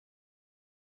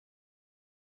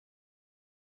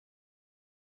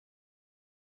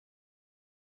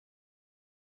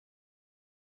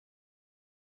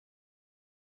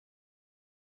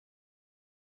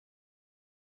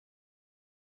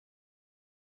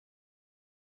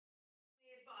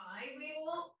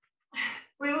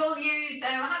We will use,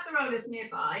 we'll have the rollers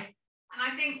nearby, and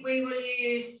I think we will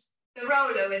use the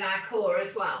roller with our core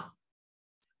as well.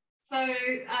 So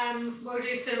we'll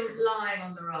do some lying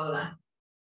on the roller.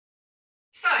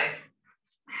 So,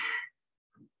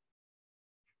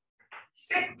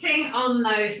 sitting on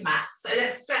those mats. So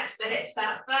let's stretch the hips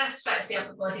out first, stretch the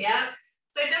upper body out.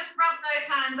 So just rub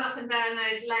those hands up and down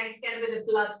those legs, get a bit of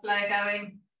blood flow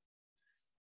going.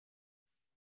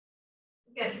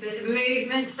 Get a bit of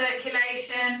movement,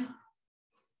 circulation.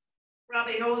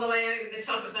 Rubbing all the way over the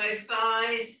top of those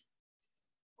thighs,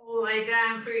 all the way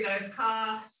down through those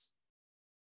calves.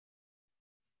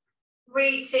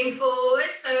 Reaching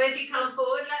forward, so as you come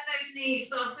forward, let those knees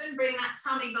soften, bring that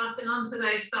tummy button onto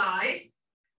those thighs.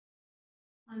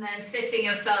 And then sitting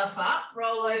yourself up,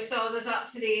 roll those shoulders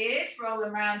up to the ears, roll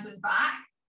them round and back.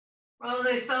 Roll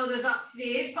those shoulders up to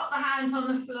the ears, put the hands on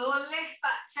the floor, lift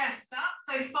that chest up,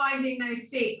 so finding those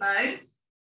seat bones.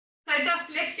 So just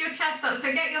lift your chest up,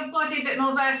 so get your body a bit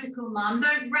more vertical, mum.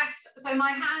 Don't rest, so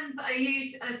my hands are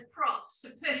used as props to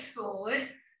push forward,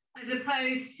 as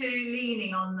opposed to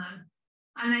leaning on them.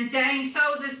 And then Jane,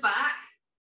 shoulders back,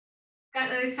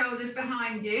 get those shoulders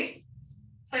behind you.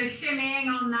 So shimmying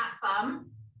on that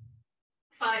bum,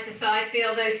 side to side,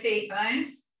 feel those seat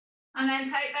bones. And then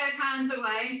take those hands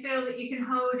away and feel that you can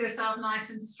hold yourself nice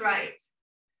and straight.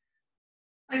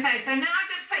 Okay, so now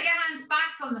just put your hands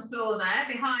back on the floor there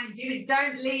behind you.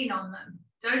 Don't lean on them.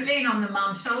 Don't lean on them,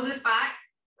 mum. Shoulders back.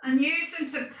 And use them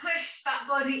to push that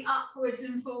body upwards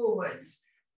and forwards.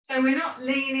 So we're not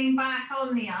leaning back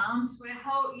on the arms, we're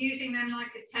using them like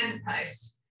a tent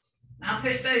post. Now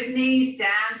push those knees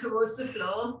down towards the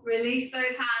floor, release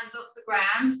those hands off the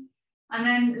ground, and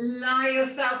then lie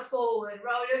yourself forward,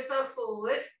 roll yourself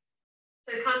forward.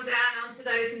 So come down onto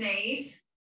those knees.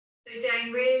 So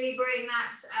Jane, really bring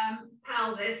that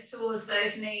pelvis towards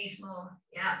those knees more.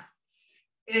 Yeah,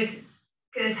 good,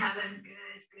 good Helen, good.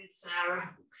 Good, Sarah.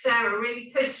 Sarah,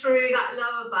 really push through that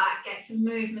lower back, get some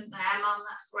movement there, mum,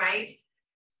 that's great.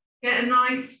 Get a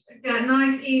nice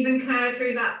even curve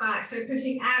through that back. So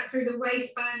pushing out through the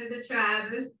waistband of the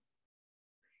trousers,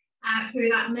 out through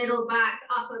that middle back,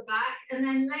 upper back, and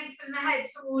then lengthen the head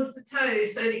towards the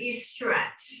toes so that you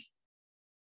stretch.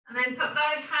 And then put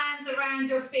those hands around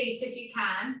your feet if you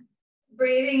can,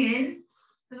 breathing in.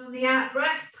 And on the out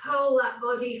breath, pull that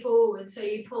body forward so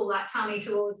you pull that tummy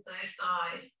towards those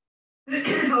thighs.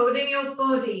 Holding your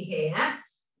body here,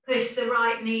 push the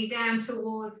right knee down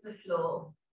towards the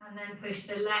floor. And then push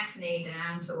the left knee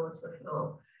down towards the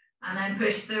floor. And then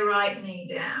push the right knee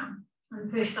down.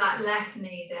 And push that left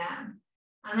knee down.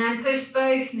 And then push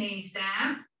both knees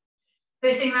down.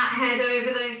 Pushing that head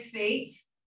over those feet.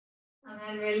 And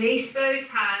then release those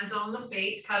hands on the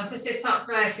feet, come to sit up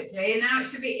vertically. And now it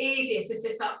should be easier to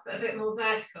sit up a bit more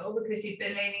vertical because you've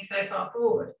been leaning so far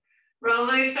forward. Roll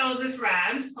those shoulders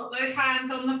round, put those hands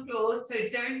on the floor, so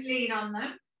don't lean on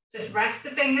them. Just rest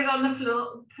the fingers on the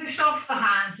floor, push off the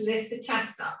hands, lift the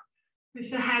chest up,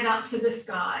 push the head up to the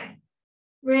sky.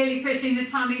 Really pushing the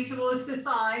tummy towards the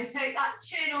thighs, take that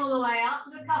chin all the way up,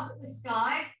 look up at the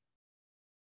sky.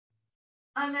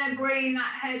 And then bringing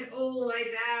that head all the way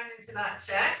down into that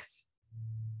chest.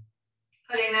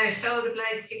 Pulling those shoulder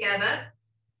blades together.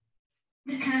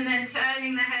 And then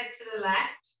turning the head to the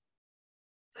left.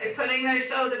 So pulling those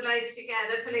shoulder blades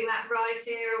together, pulling that right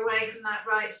ear away from that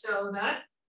right shoulder.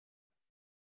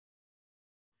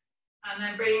 And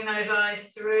then bringing those eyes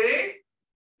through.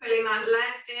 Pulling that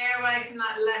left ear away from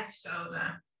that left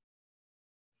shoulder.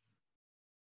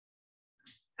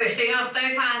 Pushing off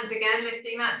those hands again,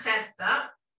 lifting that chest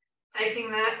up. Taking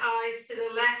the eyes to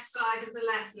the left side of the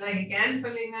left leg again.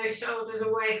 Pulling those shoulders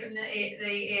away from the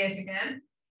ears again.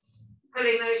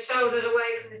 Pulling those shoulders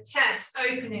away from the chest,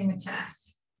 opening the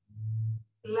chest.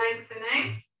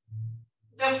 Lengthening.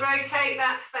 Just rotate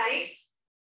that face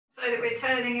so that we're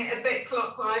turning it a bit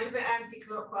clockwise, a bit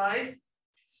anti-clockwise.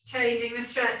 Changing the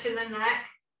stretch in the neck.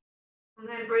 And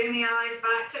then bring the eyes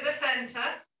back to the centre.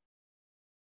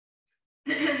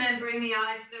 And then bring the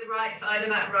eyes to the right side of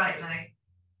that right leg.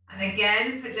 And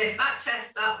again, lift that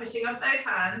chest up, pushing off those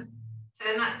hands.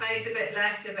 Turn that face a bit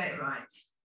left, a bit right.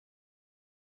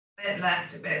 A bit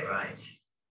left, a bit right.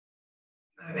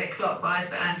 A bit clockwise,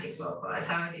 but anti-clockwise,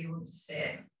 however you want to see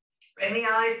it. Bring the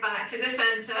eyes back to the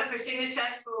centre, pushing the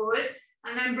chest forward,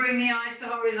 and then bring the eyes to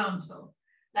horizontal.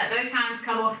 Let those hands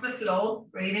come off the floor,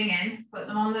 breathing in, put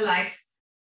them on the legs.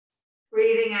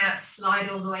 Breathing out, slide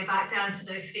all the way back down to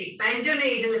those feet. Bend your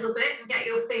knees a little bit and get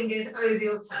your fingers over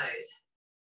your toes.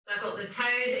 So I've got the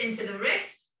toes into the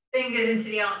wrist, fingers into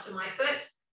the arch of my foot.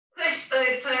 Push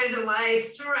those toes away,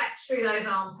 stretch through those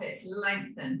armpits,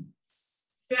 lengthen.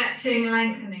 Stretching,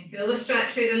 lengthening. Feel the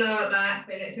stretch through the lower back,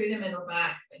 feel it through the middle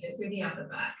back, feel it through the upper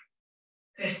back.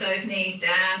 Push those knees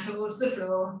down towards the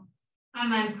floor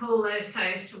and then pull those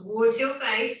toes towards your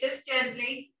face, just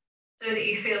gently, so that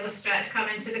you feel the stretch come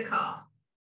into the calf.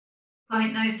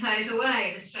 Point those toes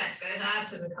away, the stretch goes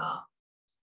out of the calf.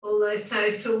 Pull those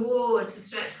toes towards, the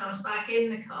stretch comes back in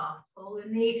the calf. Pull the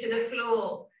knee to the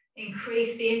floor,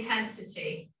 increase the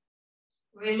intensity.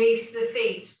 Release the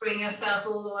feet, bring yourself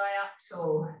all the way up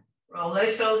tall. Roll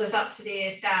those shoulders up to the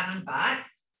ears, down and back.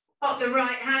 Pop the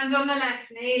right hand on the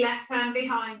left knee, left hand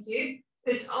behind you.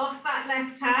 Push off that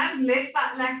left hand, lift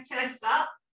that left chest up.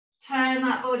 Turn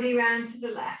that body round to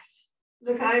the left.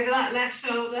 Look over that left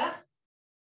shoulder.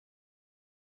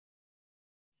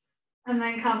 And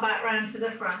then come back round to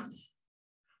the front.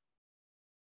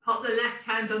 Pop the left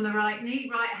hand on the right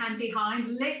knee, right hand behind.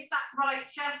 Lift that right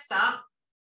chest up.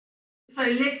 So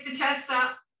lift the chest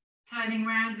up, turning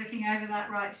around, looking over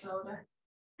that right shoulder.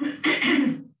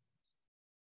 Good,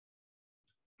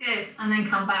 and then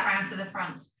come back round to the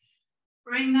front.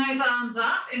 Bring those arms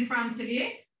up in front of you,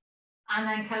 and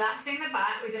then collapsing the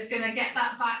back. We're just going to get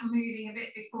that back moving a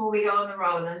bit before we go on the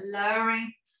roller,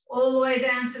 lowering all the way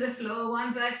down to the floor,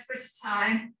 one vertebra at a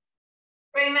time.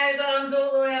 Bring those arms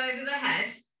all the way over the head.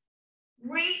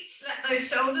 Reach, let those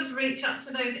shoulders reach up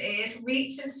to those ears,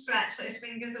 reach and stretch those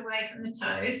fingers away from the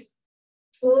toes.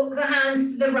 Walk the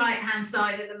hands to the right hand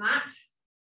side of the mat.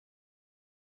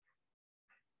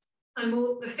 And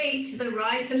walk the feet to the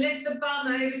right and lift the bum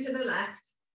over to the left.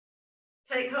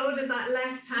 Take hold of that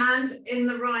left hand in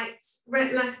the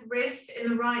left wrist in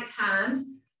the right hand.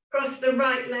 Cross the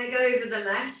right leg over the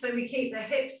left so we keep the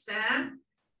hips down.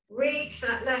 Reach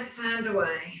that left hand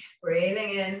away.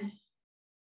 Breathing in.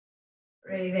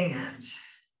 Breathing out.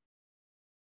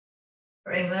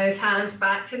 Bring those hands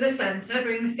back to the center.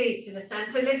 Bring the feet to the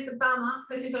center. Lift the bum up.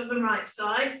 Put it on the right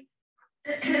side.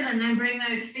 And then bring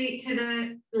those feet to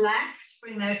the left.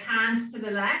 Bring those hands to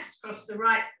the left. Cross the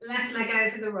left leg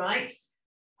over the right.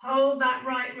 Hold that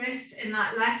right wrist in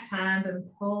that left hand and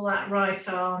pull that right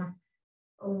arm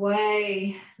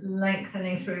away.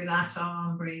 Lengthening through that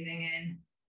arm. Breathing in.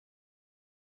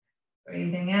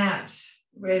 Breathing out.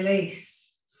 Release.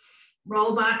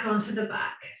 Roll back onto the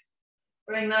back.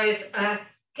 Bring those,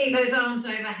 keep those arms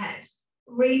overhead.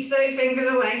 Reach those fingers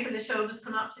away so the shoulders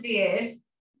come up to the ears.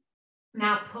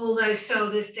 Now pull those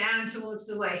shoulders down towards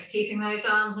the waist, keeping those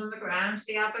arms on the ground.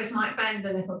 The elbows might bend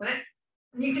a little bit.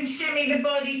 And you can shimmy the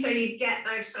body so you get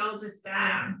those shoulders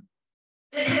down.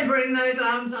 Bring those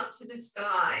arms up to the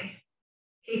sky,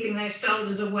 keeping those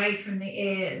shoulders away from the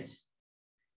ears.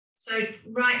 So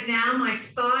right now my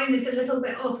spine is a little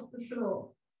bit off the floor.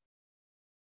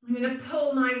 I'm going to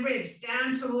pull my ribs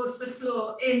down towards the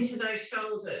floor into those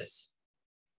shoulders.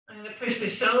 I'm going to push the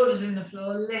shoulders in the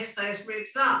floor, lift those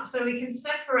ribs up so we can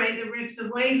separate the ribs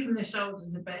away from the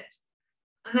shoulders a bit.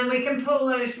 And then we can pull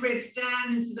those ribs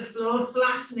down into the floor,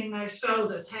 flattening those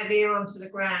shoulders heavier onto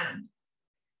the ground.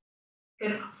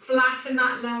 Going to flatten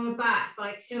that lower back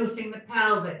by tilting the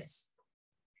pelvis.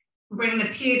 Bring the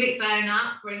pubic bone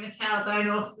up, bring the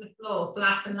tailbone off the floor,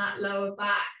 flatten that lower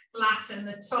back, flatten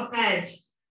the top edge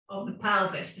of the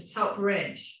pelvis, the top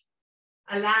ridge.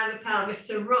 Allow the pelvis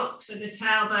to rock so the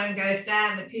tailbone goes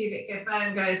down, the pubic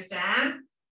bone goes down,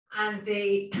 and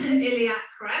the iliac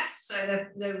crest, so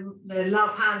the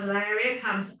love handle area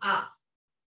comes up.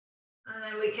 And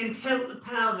then we can tilt the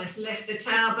pelvis, lift the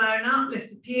tailbone up, lift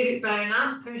the pubic bone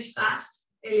up, push that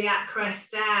iliac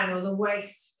crest down or the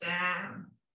waist down.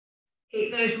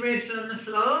 Keep those ribs on the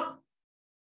floor.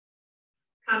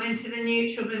 Come into the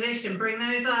neutral position. Bring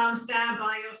those arms down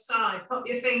by your side. Pop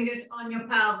your fingers on your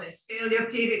pelvis. Feel your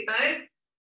pubic bone.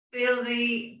 Feel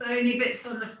the bony bits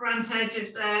on the front edge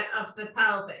of the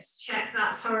pelvis. Check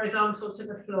that's horizontal to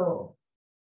the floor.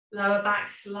 Lower back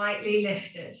slightly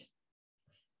lifted.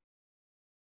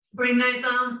 Bring those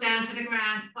arms down to the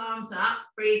ground, palms up,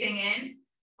 breathing in.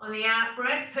 On the out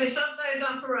breath, push off those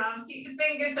upper arms. Keep the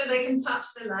fingers so they can touch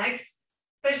the legs.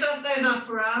 Push off those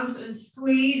upper arms and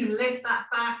squeeze and lift that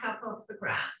back up off the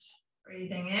ground.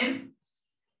 Breathing in.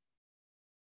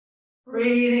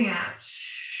 Breathing out.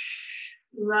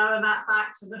 Lower that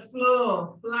back to the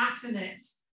floor. Flatten it.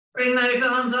 Bring those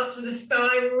arms up to the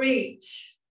sky.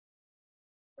 Reach.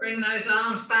 Bring those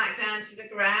arms back down to the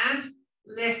ground.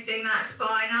 Lifting that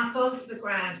spine up off the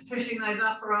ground. Pushing those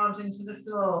upper arms into the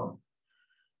floor.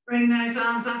 Bring those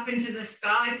arms up into the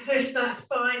sky, push that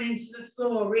spine into the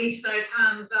floor, reach those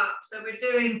hands up. So we're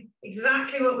doing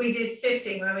exactly what we did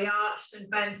sitting, where we arched and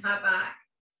bent our back.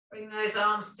 Bring those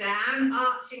arms down,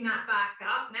 arching that back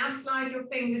up. Now slide your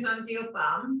fingers under your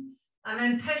bum. And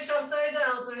then push off those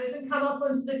elbows and come up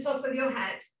onto the top of your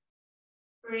head.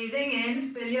 Breathing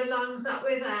in, fill your lungs up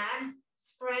with air.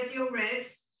 Spread your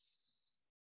ribs.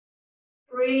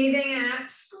 Breathing out,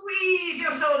 squeeze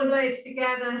your shoulder blades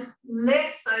together.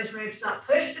 Lift those ribs up.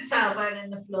 Push the tailbone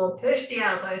in the floor. Push the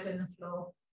elbows in the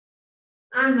floor.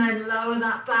 And then lower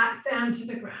that back down to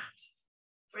the ground.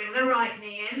 Bring the right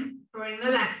knee in. Bring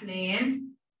the left knee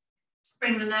in.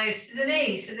 Bring the nose to the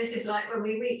knees. So this is like when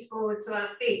we reach forward to our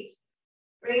feet.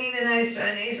 Bringing the nose to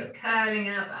our knees, we're curling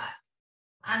our back.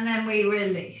 And then we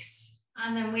release.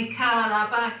 And then we curl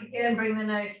our back again, bring the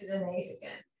nose to the knees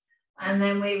again. And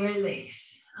then we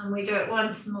release. And we do it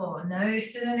once more.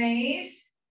 Nose to the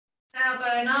knees.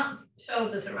 Tailbone up,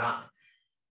 shoulders are up.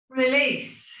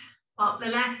 Release. Pop the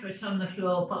left foot on the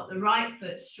floor, pop the right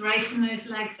foot, straighten those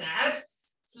legs out.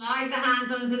 Slide the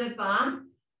hand under the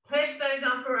bum. Push those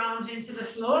upper arms into the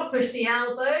floor. Push the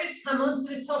elbows, come onto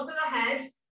the top of the head.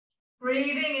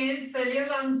 Breathing in, fill your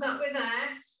lungs up with air.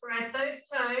 Spread those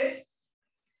toes.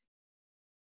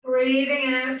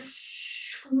 Breathing out,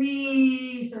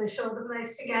 squeeze those shoulder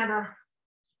blades together.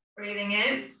 Breathing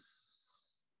in.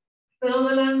 Fill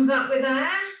the lungs up with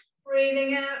air.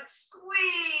 Breathing out,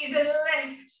 squeeze and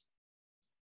lift.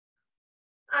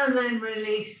 And then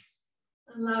release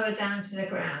and lower down to the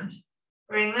ground.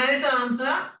 Bring those arms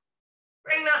up.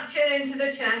 Bring that chin into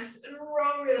the chest and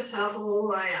roll yourself all the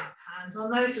way up. Hands on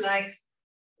those legs.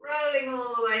 Rolling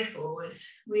all the way forwards.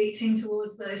 Reaching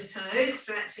towards those toes,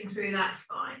 stretching through that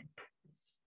spine.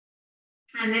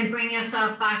 And then bring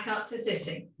yourself back up to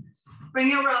sitting. Bring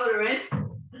your roller in.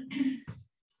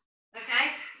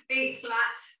 Okay, feet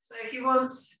flat. So if you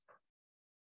want,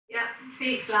 yeah,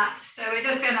 feet flat. So we're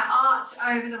just going to arch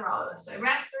over the roller. So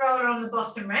rest the roller on the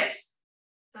bottom ribs.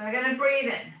 So we're going to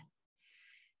breathe in.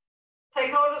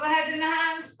 Take hold of the head in the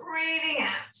hands, breathing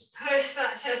out. Push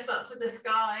that chest up to the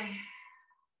sky.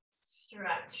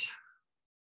 Stretch.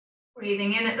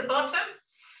 Breathing in at the bottom.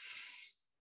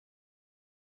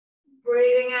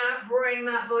 Breathing out, bring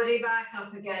that body back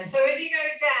up again. So as you go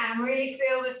down, really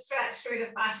feel the stretch through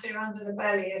the fascia under the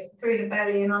belly, through the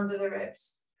belly and under the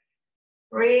ribs.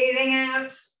 Breathing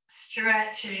out,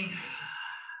 stretching.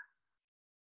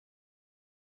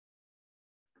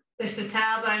 Push the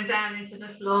tailbone down into the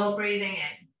floor, breathing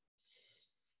in.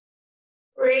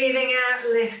 Breathing out,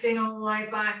 lifting all the way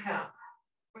back up.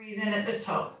 Breathe in at the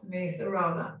top, move the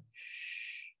roller.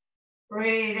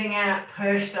 Breathing out,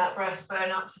 push that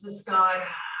breastbone up to the sky.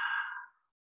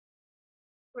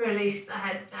 Release the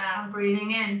head down,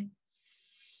 breathing in.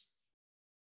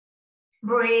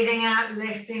 Breathing out,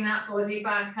 lifting that body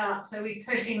back up. So we're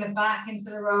pushing the back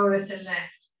into the roller to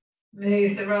lift.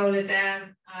 Move the roller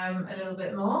down a little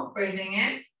bit more, breathing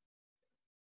in.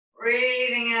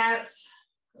 Breathing out,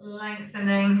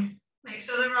 lengthening. Make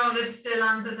sure the roller's still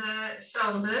under the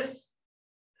shoulders.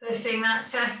 Pushing that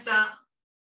chest up.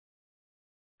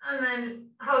 And then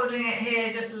holding it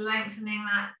here, just lengthening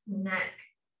that neck.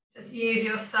 Just use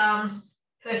your thumbs,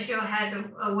 push your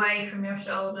head away from your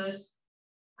shoulders.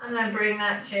 And then bring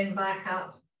that chin back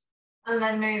up. And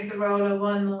then move the roller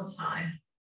one more time.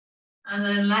 And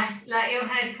then let your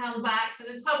head come back. So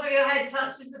the top of your head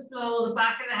touches the floor, the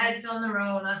back of the head's on the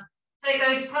roller. Take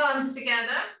those palms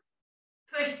together.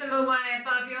 Push them away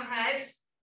above your head.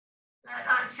 Let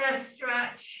that chest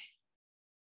stretch.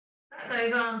 Let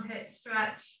those armpits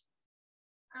stretch.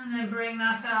 And then bring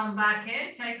that arm back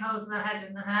in. Take hold of the head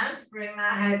in the hands. Bring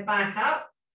that head back up.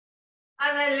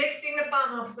 And then lifting the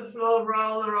bum off the floor,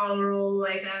 roll the roller all the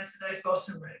way down to those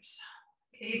bottom ribs.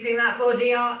 Keeping that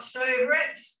body arched over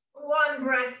it. One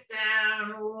breath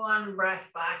down, one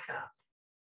breath back up.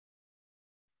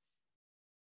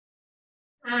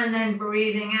 And then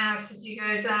breathing out as you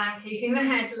go down, keeping the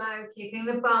head low, keeping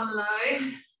the bum low.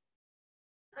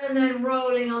 And then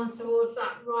rolling on towards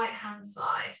that right hand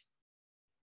side.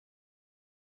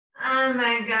 And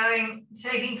then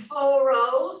taking 4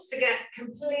 rolls to get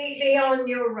completely on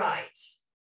your right.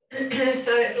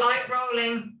 So it's like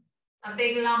rolling a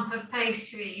big lump of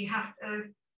pastry. You have to,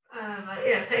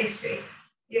 pastry.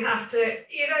 You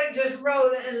don't just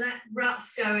roll it and let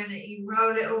ruts go in it. You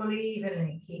roll it all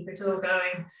evenly. Keep it all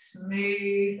going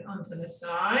smooth onto the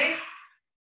side.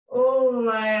 All the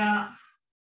way up.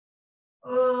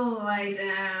 All the way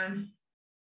down.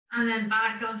 And then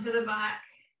back onto the back.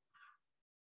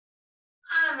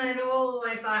 And then all the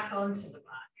way back onto the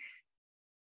back.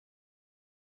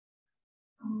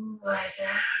 All the way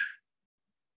down.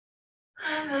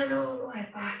 And then all the way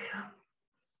back up.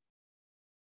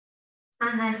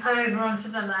 And then over onto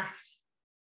the left.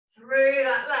 Through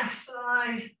that left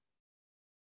side.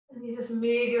 And you just move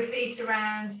your feet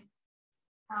around,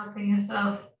 helping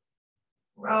yourself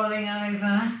rolling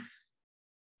over,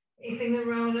 keeping the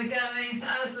roller going. So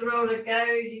as the roller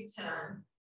goes, you turn,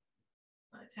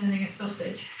 like turning a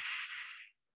sausage.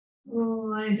 All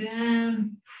the way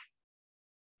down,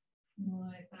 all the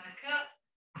way back up,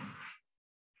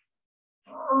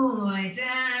 all the way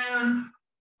down,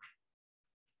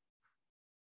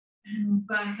 and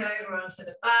back over onto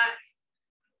the back.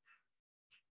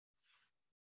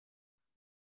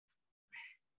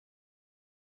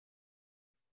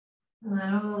 And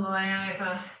then all the way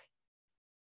over.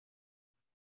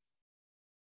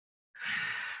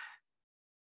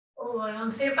 All the way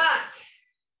onto your back.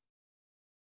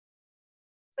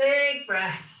 Big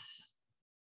breaths.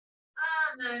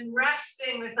 And then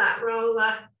resting with that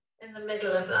roller in the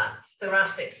middle of that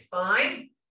thoracic spine.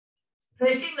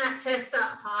 Pushing that chest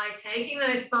up high, taking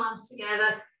those palms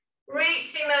together,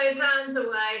 reaching those hands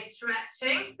away,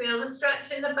 stretching. Feel the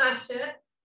stretch in the fascia.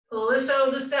 Pull the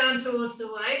shoulders down towards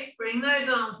the waist, bring those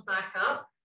arms back up.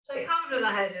 Take hold of the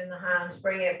head in the hands,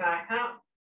 bring it back up,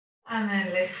 and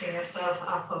then lifting yourself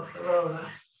up off the roller.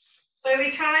 So we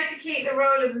try to keep the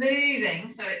roller moving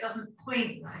so it doesn't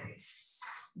point load.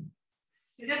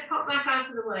 So just pop that out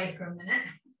of the way for a minute.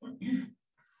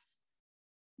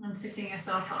 And sitting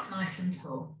yourself up nice and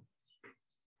tall.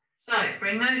 So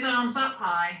bring those arms up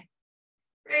high.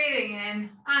 Breathing in,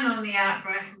 and on the out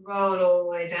breath, roll all the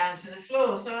way down to the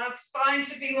floor. So our spine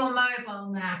should be more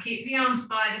mobile now. Keep the arms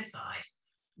by the side.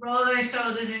 Roll those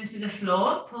shoulders into the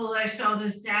floor. Pull those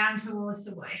shoulders down towards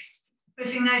the waist.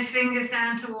 Pushing those fingers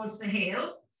down towards the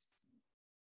heels.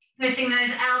 Pushing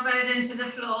those elbows into the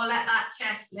floor. Let that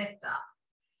chest lift up.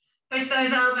 Push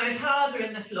those elbows harder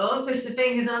in the floor. Push the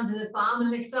fingers under the palm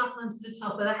and lift up onto the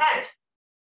top of the head.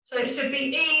 So it should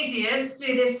be easier to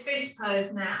do this fish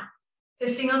pose now.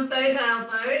 Pushing off those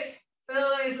elbows, fill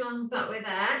those lungs up with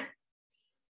air.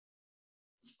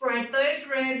 Spread those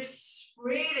ribs,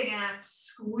 breathing out,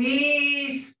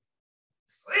 squeeze,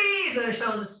 squeeze those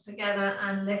shoulders together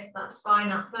and lift that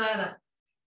spine up further.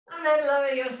 And then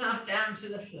lower yourself down to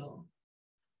the floor.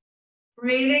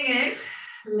 Breathing in,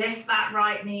 lift that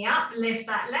right knee up, lift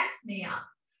that left knee up.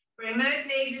 Bring those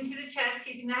knees into the chest,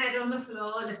 keeping the head on the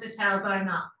floor, lift the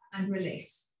tailbone up and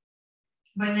release.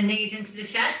 Bring the knees into the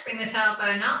chest, bring the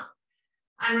tailbone up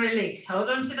and release. Hold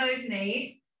on to those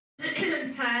knees,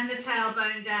 turn the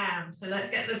tailbone down. So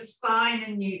let's get the spine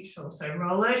in neutral. So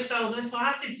roll those shoulders. So I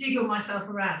have to jiggle myself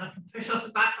around. I can push off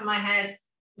the back of my head,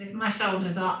 lift my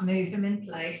shoulders up, move them in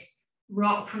place,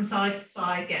 rock from side to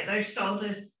side, get those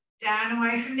shoulders down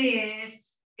away from the ears,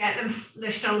 get them,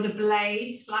 the shoulder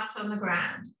blades flat on the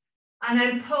ground. And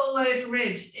then pull those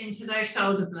ribs into those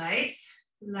shoulder blades,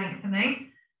 lengthening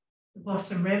the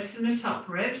bottom ribs from the top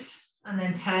ribs, and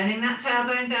then turning that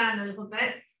tailbone down a little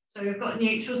bit. So we've got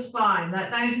neutral spine.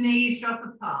 Let those knees drop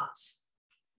apart.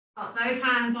 Put those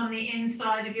hands on the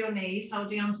inside of your knees,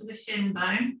 holding onto the shin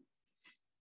bone.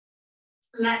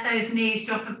 Let those knees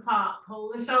drop apart.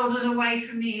 Pull the shoulders away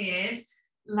from the ears.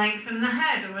 Lengthen the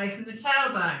head away from the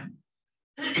tailbone.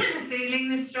 Feeling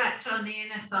the stretch on the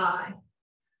inner thigh.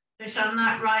 Push on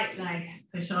that right leg.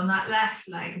 Push on that left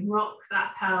leg. Rock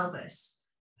that pelvis.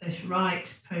 Push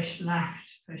right, push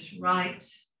left, push right,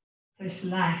 push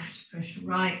left, push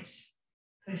right,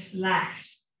 push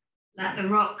left. Let the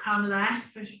rock come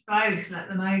less, push both, let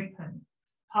them open.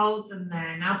 Hold them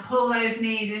there. Now pull those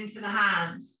knees into the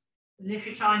hands, as if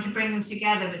you're trying to bring them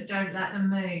together, but don't let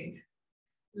them move.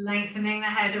 Lengthening the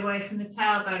head away from the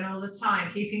tailbone all the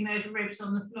time, keeping those ribs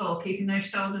on the floor, keeping those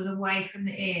shoulders away from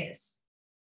the ears.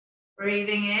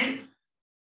 Breathing in,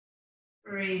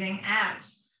 breathing out.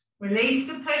 Release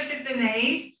the push of the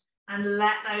knees and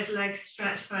let those legs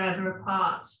stretch further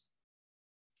apart.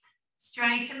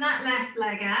 Straighten that left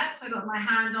leg out. So I've got my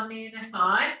hand on the inner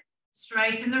thigh.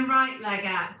 Straighten the right leg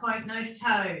out. Point those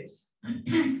toes.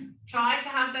 Try to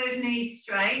have those knees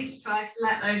straight. Try to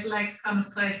let those legs come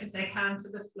as close as they can to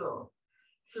the floor.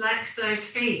 Flex those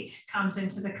feet. Comes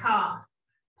into the calf.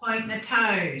 Point the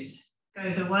toes.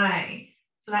 Goes away.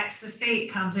 Flex the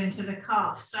feet. Comes into the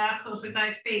calf. Circles with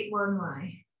those feet one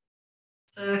way.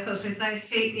 Circles with those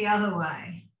feet the other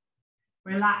way.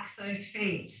 Relax those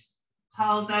feet.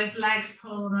 Hold those legs,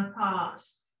 pull them apart.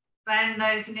 Bend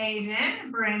those knees in,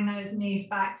 bring those knees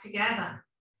back together.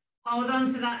 Hold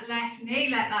on to that left knee,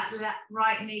 let that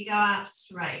right knee go out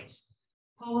straight.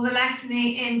 Pull the left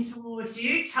knee in towards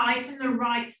you, tighten the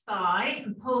right thigh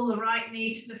and pull the right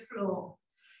knee to the floor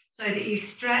so that you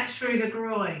stretch through the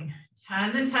groin.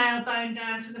 Turn the tailbone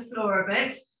down to the floor a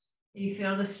bit. You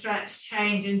feel the stretch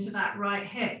change into that right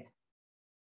hip.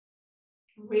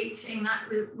 Reaching that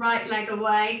right leg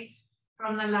away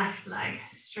from the left leg,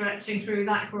 stretching through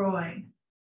that groin.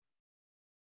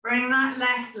 Bring that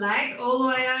left leg all the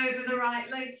way over the right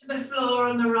leg to the floor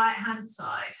on the right hand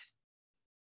side.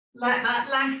 Let that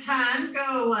left hand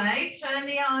go away, turn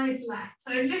the eyes left.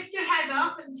 So lift your head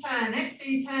up and turn it, so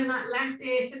you turn that left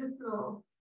ear to the floor.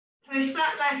 Push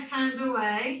that left hand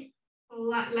away, pull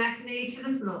that left knee to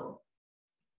the floor.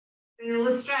 Feel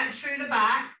the stretch through the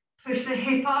back, push the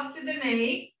hip after the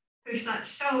knee, push that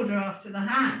shoulder after the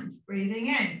hand, breathing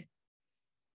in.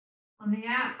 On the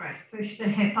out breath, push the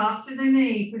hip after the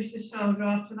knee, push the shoulder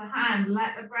after the hand,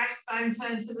 let the breastbone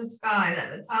turn to the sky,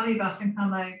 let the tummy button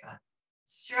come over.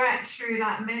 Stretch through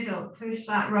that middle, push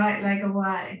that right leg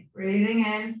away, breathing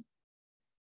in,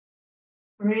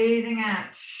 breathing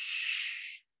out,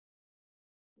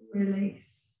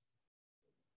 release.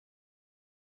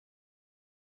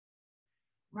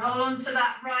 Roll onto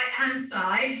that right hand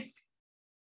side,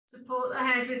 support the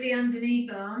head with the underneath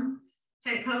arm,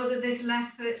 take hold of this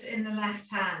left foot in the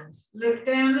left hand. Look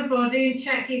down the body and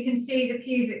check you can see the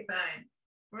pubic bone.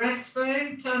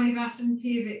 Breastbone, tummy button,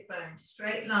 pubic bone,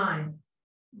 straight line.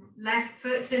 Left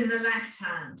foot's in the left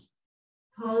hand.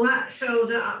 Pull that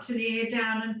shoulder up to the ear,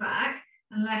 down and back,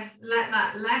 and let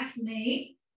that left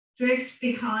knee drift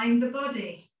behind the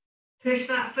body. Push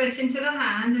that foot into the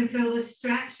hand and feel the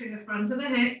stretch through the front of the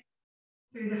hip,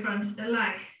 through the front of the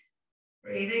leg.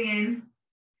 Breathing in,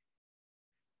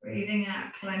 breathing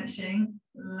out, clenching,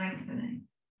 lengthening.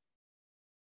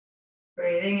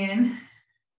 Breathing in,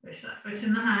 push that foot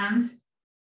in the hand,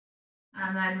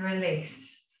 and then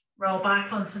release. Roll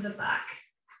back onto the back.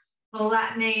 Pull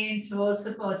that knee in towards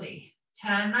the body.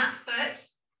 Turn that foot.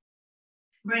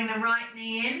 Bring the right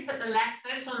knee in. Put the left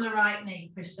foot on the right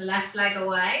knee. Push the left leg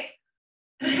away.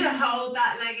 Hold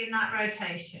that leg in that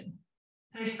rotation.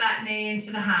 Push that knee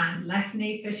into the hand. Left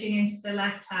knee pushing into the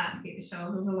left hand. Keep the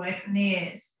shoulders away from the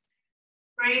ears.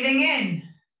 Breathing in.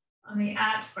 On the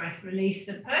out breath, release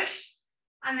the push.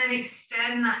 And then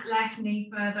extend that left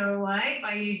knee further away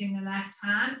by using the left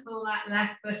hand. Pull that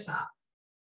left foot up.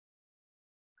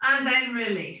 And then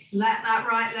release. Let that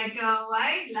right leg go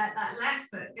away. Let that left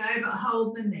foot go, but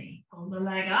hold the knee. Pull the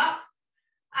leg up.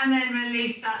 And then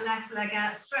release that left leg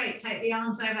out straight. Take the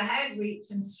arms overhead,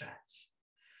 reach and stretch.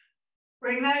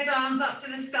 Bring those arms up to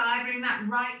the sky. Bring that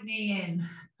right knee in.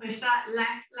 Push that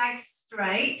left leg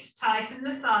straight. Tighten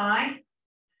the thigh.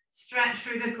 Stretch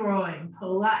through the groin,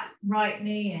 pull that right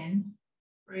knee in,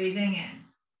 breathing in.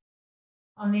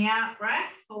 On the out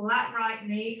breath, pull that right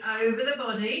knee over the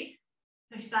body,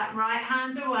 push that right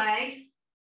hand away,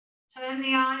 turn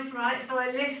the eyes right, so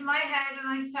I lift my head and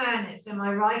I turn it, so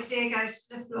my right ear goes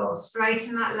to the floor,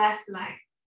 straighten that left leg,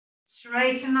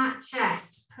 straighten that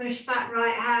chest, push that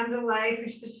right hand away,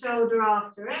 push the shoulder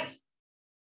after it,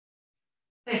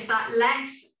 push that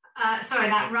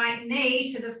that right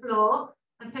knee to the floor,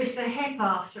 and push the hip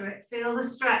after it. Feel the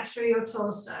stretch through your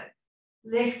torso.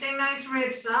 Lifting those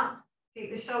ribs up.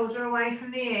 Keep the shoulder away from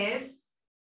the ears.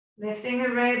 Lifting the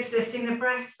ribs, lifting the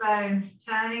breastbone.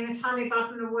 Turning the tummy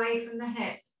button away from the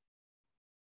hip.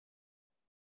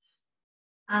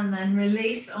 And then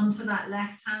release onto that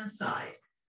left hand side.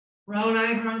 Roll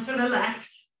over onto the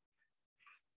left.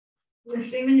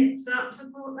 Lifting the hips up,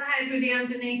 support the head with the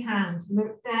underneath hand.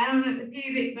 Look down at the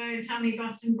pubic bone, tummy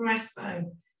button,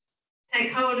 breastbone.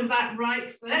 Take hold of that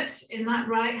right foot in that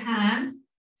right hand.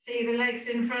 See the legs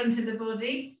in front of the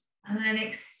body. And then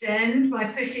extend by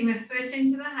pushing the foot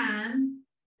into the hand.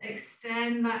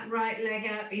 Extend that right leg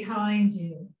out behind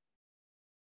you.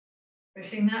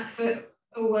 Pushing that foot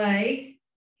away.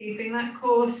 Keeping that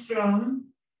core strong.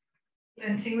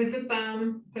 Clenching with the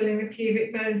bum. Pulling the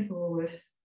pubic bone forward.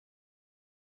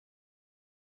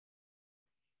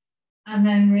 And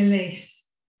then release.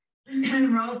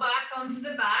 Roll back onto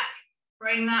the back.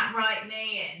 Bring that right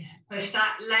knee in. Push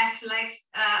that left leg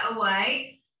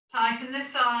away. Tighten the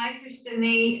thigh. Push the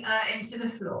knee into the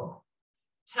floor.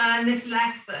 Turn this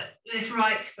left foot, this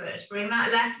right foot. Bring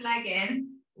that left leg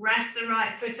in. Rest the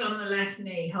right foot on the left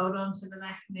knee. Hold on to the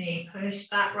left knee. Push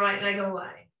that right leg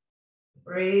away.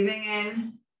 Breathing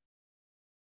in.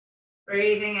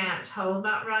 Breathing out. Hold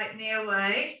that right knee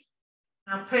away.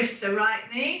 Now push the right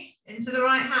knee into the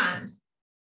right hand.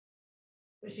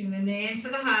 Pushing the knee into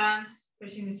the hand.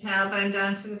 Pushing the tailbone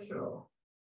down to the floor.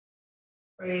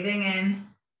 Breathing in.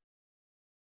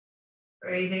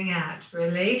 Breathing out.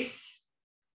 Release.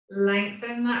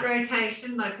 Lengthen that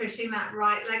rotation by pushing that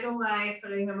right leg away,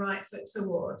 pulling the right foot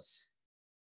towards.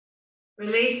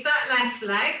 Release that left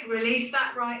leg. Release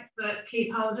that right foot.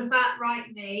 Keep hold of that right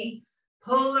knee.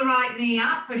 Pull the right knee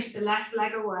up. Push the left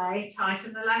leg away.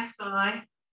 Tighten the left thigh.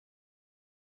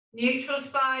 Neutral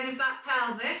spine of that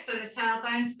pelvis, so the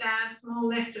tailbone's down, small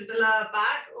lift of the lower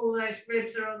back, all those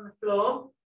ribs are on the floor.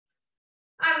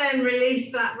 And then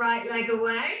release that right leg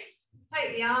away.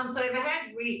 Take the arms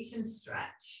overhead, reach and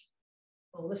stretch.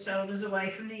 Pull the shoulders away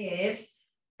from the ears.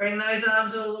 Bring those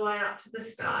arms all the way up to the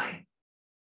sky.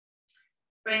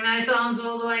 Bring those arms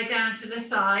all the way down to the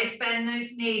side. Bend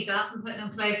those knees up and put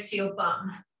them close to your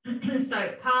bum.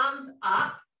 So palms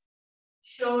up.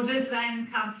 Shoulders then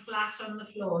come flat on the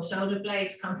floor. Shoulder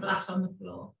blades come flat on the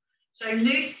floor. So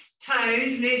loose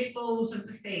toes, loose balls of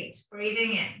the feet.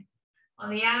 Breathing in. On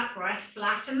the out breath,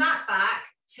 flatten that back,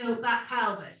 tilt that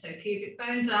pelvis. So pubic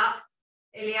bones up,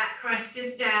 iliac crest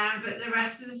is down, but the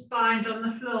rest of the spine's on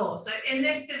the floor. So in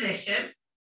this position,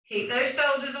 keep those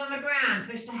shoulders on the ground.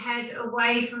 Push the head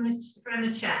away from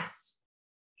the chest.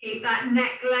 Keep that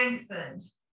neck lengthened.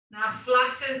 Now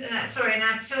flatten,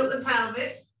 now tilt the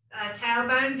pelvis,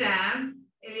 tailbone down,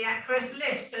 iliac crest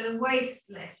lifts, so the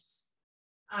waist lifts.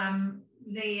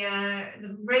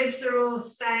 The ribs are all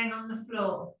staying on the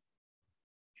floor.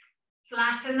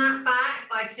 Flatten that back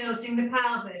by tilting the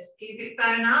pelvis, pubic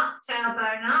bone up,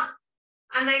 tailbone up,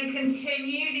 and then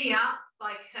continue the up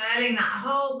by curling that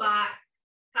whole back,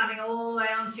 coming all the way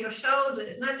onto your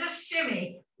shoulders. Now just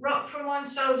shimmy, rock from one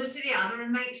shoulder to the other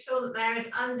and make sure that they're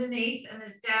as underneath and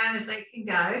as down as they can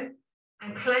go.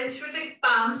 And clench with the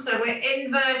bum, so we're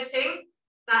inverting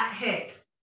that hip.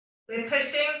 We're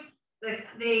pushing the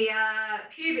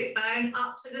pubic bone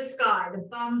up to the sky. The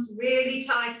bum's really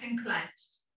tight and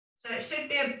clenched. So it should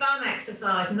be a bum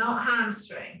exercise, not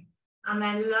hamstring. And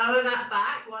then lower that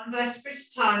back, one vertebra at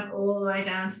a time, all the way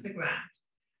down to the ground.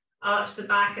 Arch the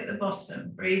back at the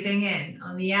bottom, breathing in.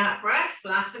 On the out breath,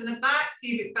 flatten the back,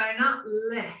 pubic bone up,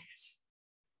 lift.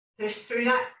 Push through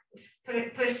that,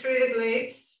 push through the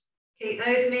glutes. Keep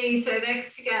those knees so they're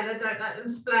together, don't let them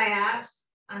splay out.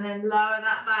 And then lower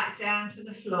that back down to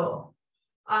the floor.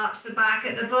 Arch the back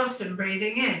at the bottom,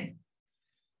 breathing in.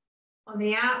 On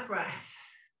the out breath,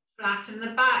 flatten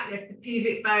the back, lift the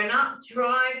pubic bone up,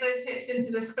 drive those hips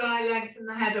into the sky, lengthen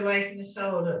the head away from the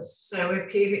shoulders. So we're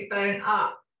pubic bone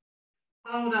up.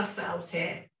 Hold ourselves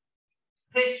here.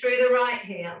 Push through the right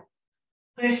heel.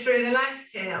 Push through the left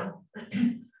heel.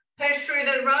 Push through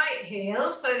the right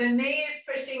heel, so the knee is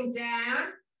pushing down,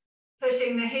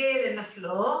 pushing the heel in the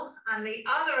floor, and the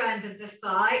other end of the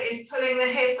thigh is pulling the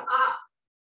hip up.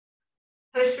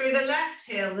 Push through the left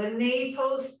heel, the knee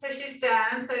pushes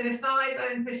down, so the thigh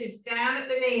bone pushes down at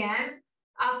the knee end,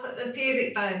 up at the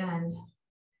pubic bone end.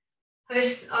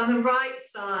 Push on the right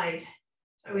side,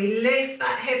 so we lift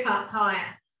that hip up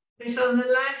higher. Push on the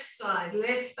left side,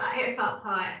 lift that hip up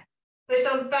higher. Push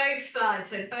on both sides,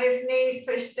 so both knees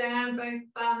push down, both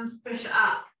bums push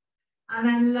up. And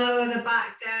then lower the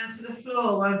back down to the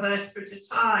floor, one vertebra at a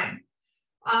time.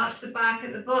 Arch the back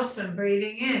at the bottom,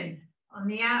 breathing in. On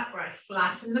the out breath,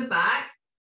 flatten the back,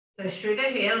 push through the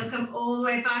heels, come all the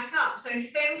way back up. So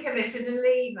think of it as a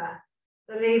lever.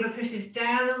 The lever pushes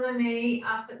down on the knee,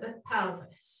 up at the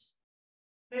pelvis.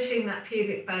 Pushing that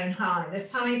pubic bone high. The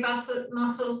tummy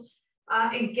muscles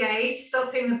are engaged,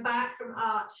 stopping the back from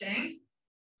arching.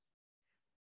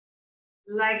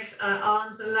 Legs,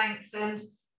 arms are lengthened,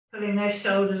 pulling those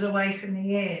shoulders away from the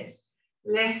ears.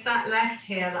 Lift that left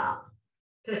heel up,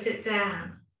 put it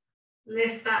down.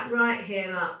 Lift that right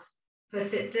heel up,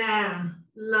 put it down.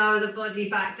 Lower the body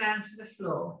back down to the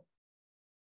floor.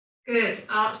 Good,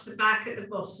 arch the back at the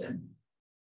bottom.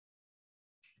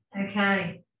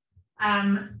 Okay,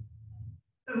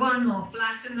 one more,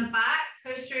 flatten the back,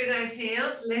 push through those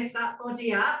heels, lift that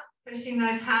body up, pushing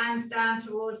those hands down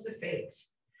towards the feet.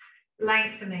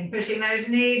 Lengthening, pushing those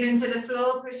knees into the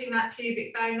floor, pushing that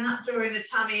pubic bone up, drawing the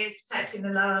tummy in, protecting the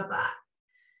lower back.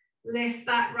 Lift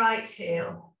that right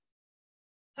heel.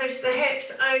 Push the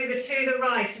hips over to the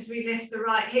right as we lift the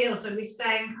right heel, so we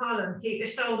stay in column. Keep the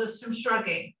shoulders from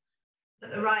shrugging.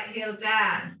 Put the right heel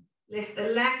down. Lift the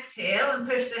left heel and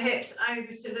push the hips over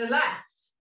to the left.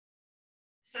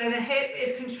 So the hip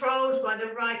is controlled by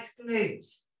the right glute.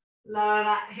 Lower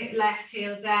that left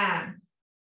heel down.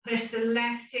 Push the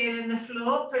left heel in the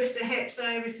floor, push the hips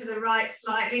over to the right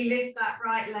slightly, lift that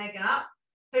right leg up,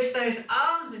 push those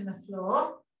arms in the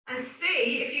floor, and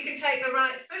see if you can take the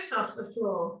right foot off the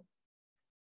floor.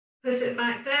 Put it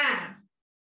back down.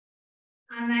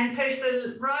 And then push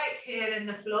the right heel in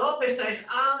the floor, push those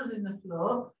arms in the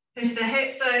floor, push the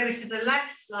hips over to the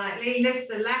left slightly, lift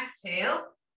the left heel,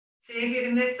 see if you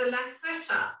can lift the left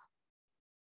foot up,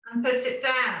 and put it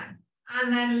down.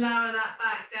 And then lower that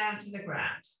back down to the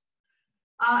ground.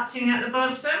 Arching at the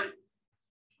bottom,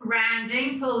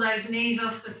 rounding, pull those knees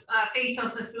off the feet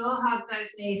off the floor, hug those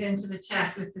knees into the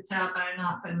chest, lift the tailbone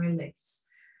up and release.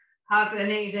 Hug the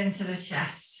knees into the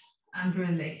chest and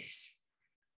release.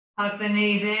 Hug the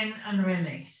knees in and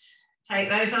release. Take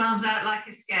those arms out like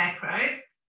a scarecrow.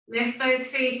 Lift those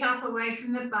feet up away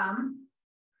from the bum.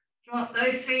 Drop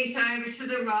those feet over to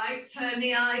the right. Turn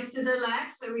the eyes to the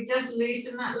left. So we just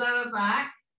loosen that lower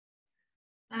back.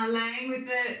 Now laying with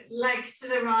the legs to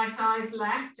the right, eyes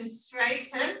left. Just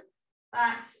straighten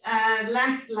that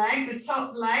left leg, the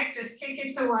top leg. Just kick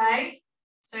it away.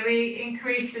 So we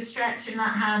increase the stretch in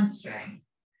that hamstring.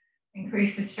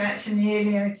 Increase the stretch in the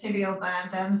iliotibial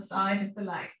band down the side of the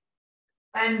leg.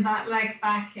 Bend that leg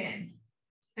back in.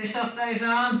 Push off those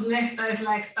arms, lift those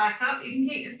legs back up. You can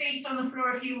keep the feet on the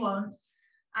floor if you want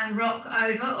and rock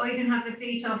over, or you can have the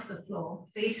feet off the floor.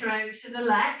 Feet are over to the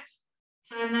left.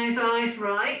 Turn those eyes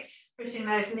right, pushing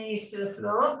those knees to the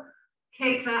floor.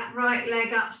 Kick that right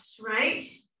leg up straight.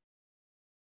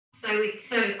 So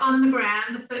it's on the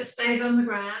ground, the foot stays on the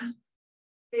ground.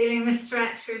 Feeling the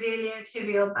stretch through the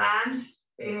iliotibial band,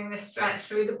 feeling the stretch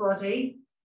through the body.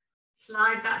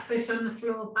 Slide that foot on the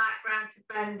floor back round to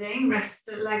bending, rest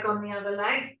the leg on the other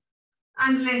leg,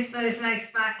 and lift those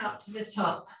legs back up to the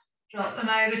top. Drop them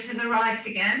over to the right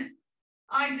again.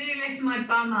 I do lift my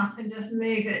bum up and just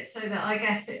move it so that I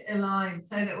get it aligned,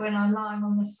 so that when I'm lying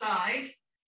on the side,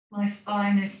 my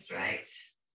spine is straight.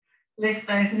 Lift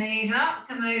those knees up,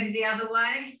 come over the other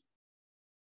way.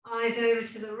 Eyes over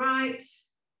to the right.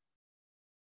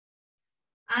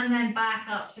 And then back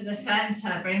up to the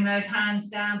center. Bring those hands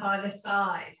down by the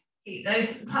side. Keep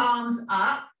those palms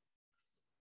up.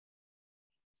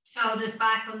 Shoulders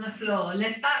back on the floor.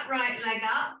 Lift that right leg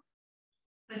up.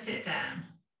 Put it down.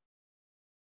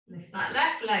 Lift that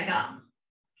left leg up.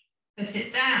 Put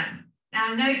it down.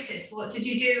 Now notice, what did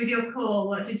you do with your core?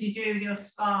 What did you do with your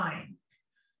spine?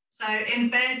 So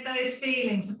embed those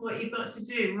feelings of what you've got to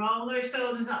do. Roll those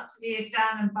shoulders up to the ears,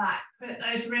 down and back. Put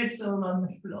those ribs all on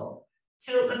the floor.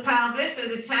 Tilt the pelvis so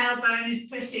the tailbone is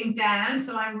pushing down.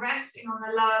 So I'm resting on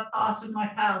the lower part of my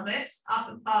pelvis,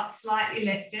 upper part slightly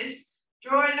lifted.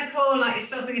 Draw in the core like you're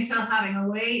stopping yourself having a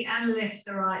wee and lift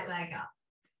the right leg up.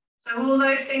 So all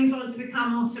those things want to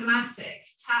become automatic.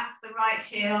 Tap the right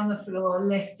heel on the floor,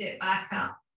 lift it back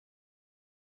up.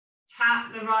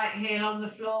 Tap the right heel on the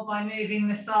floor by moving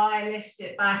the thigh, lift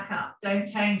it back up. Don't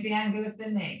change the angle of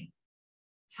the knee.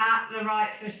 Tap the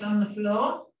right foot on the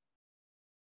floor.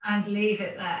 And leave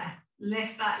it there.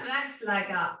 Lift that left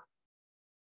leg up.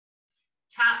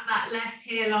 Tap that left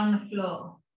heel on the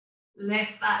floor.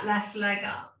 Lift that left leg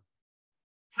up.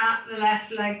 Tap the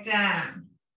left leg down.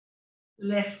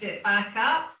 Lift it back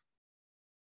up.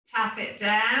 Tap it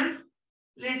down.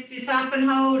 Lift it up and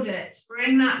hold it.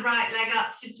 Bring that right leg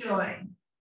up to join.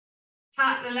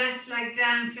 Tap the left leg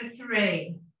down for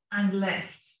 3 and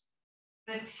lift.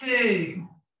 For 2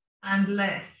 and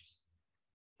lift.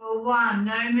 For 1,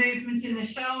 no movement in the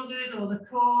shoulders or the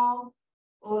core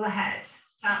or the head.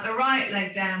 Tap the right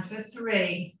leg down for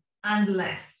 3 and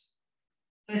lift.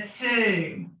 For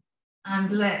 2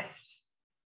 and lift.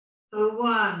 For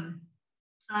 1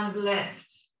 and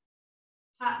lift.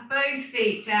 Tap both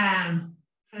feet down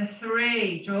for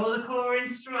 3. Draw the core in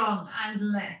strong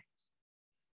and lift.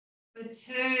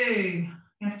 For 2,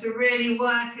 you have to really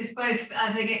work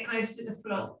as they get close to the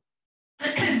floor.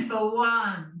 For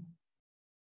 1.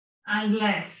 And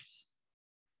lift.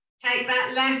 Take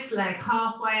that left leg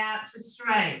halfway out to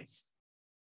straight.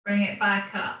 Bring it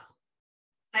back up.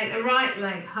 Take the right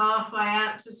leg halfway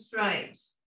out to straight.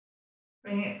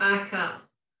 Bring it back up.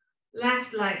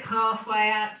 Left leg halfway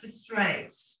out to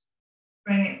straight.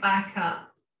 Bring it back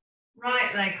up.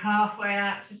 Right leg halfway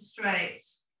out to straight.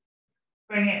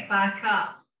 Bring it back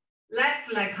up.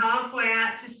 Left leg halfway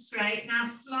out to straight. Now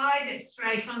slide it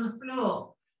straight on the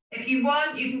floor. If you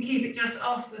want, you can keep it just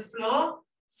off the floor.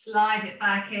 Slide it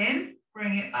back in,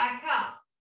 bring it back up.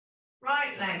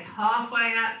 Right leg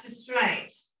halfway out to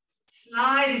straight.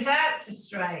 Slide it out to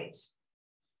straight.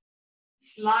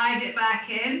 Slide it back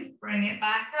in, bring it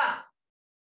back up.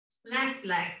 Left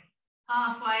leg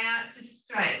halfway out to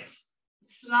straight.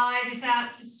 Slide it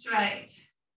out to straight.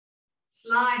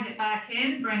 Slide it back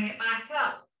in, bring it back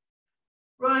up.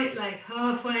 Right leg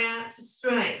halfway out to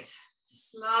straight.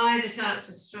 Slide it out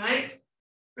to straight,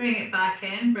 bring it back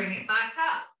in, bring it back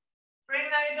up. Bring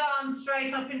those arms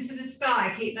straight up into the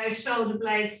sky. Keep those shoulder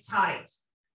blades tight.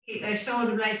 Keep those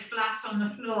shoulder blades flat on the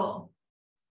floor.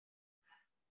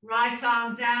 Right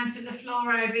arm down to the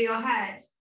floor over your head.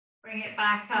 Bring it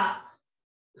back up.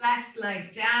 Left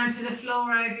leg down to the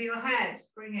floor over your head.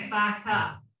 Bring it back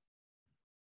up.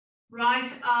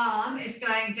 Right arm is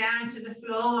going down to the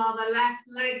floor while the left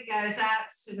leg goes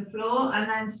out to the floor and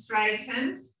then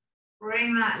straightens.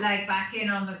 Bring that leg back in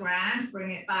on the ground,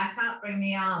 bring it back up, bring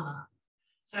the arm up.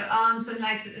 So arms and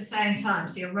legs at the same time.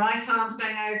 So your right arm's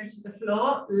going over to the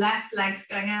floor, left leg's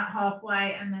going out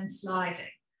halfway and then sliding.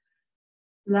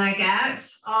 Leg out,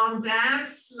 arm down,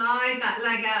 slide that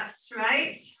leg out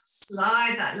straight,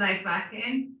 slide that leg back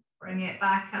in, bring it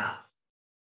back up.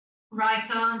 Right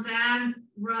arm down,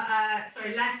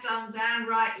 left arm down,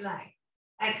 right leg.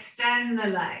 Extend the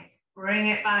leg, bring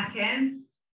it back in,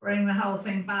 bring the whole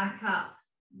thing back up.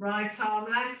 Right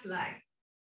arm, left leg.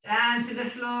 Down to the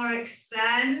floor,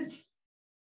 extend,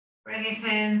 bring it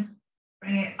in,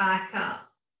 bring it back up.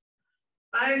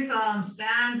 Both arms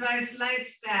down, both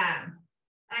legs down.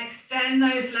 Extend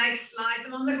those legs, slide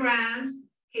them on the ground.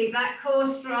 Keep that core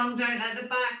strong, don't let the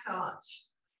back arch.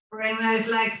 Bring those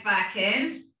legs back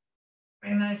in.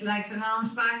 Bring those legs and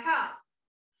arms back up.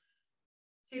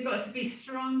 So you've got to be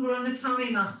stronger on the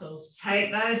tummy muscles.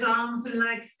 Take those arms and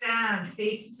legs down,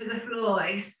 feet to the floor.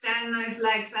 Extend those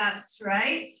legs out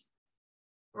straight.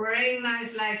 Bring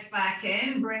those legs back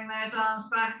in. Bring those arms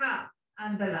back up.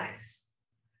 And the legs.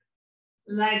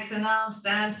 Legs and arms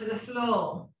down to the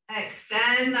floor.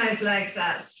 Extend those legs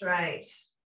out straight.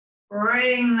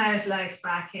 Bring those legs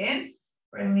back in.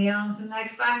 Bring the arms and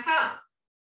legs back up.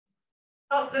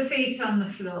 Pop the feet on the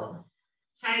floor.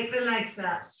 Take the legs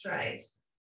out straight.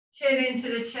 Chin into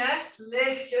the chest.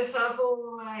 Lift yourself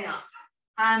all the way up.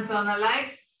 Hands on the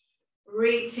legs.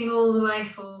 Reaching all the way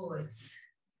forwards.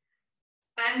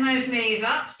 Bend those knees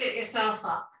up. Sit yourself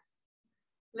up.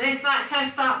 Lift that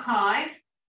chest up high.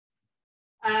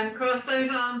 Cross those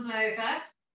arms over.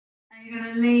 And you're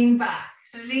going to lean back.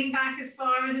 So lean back as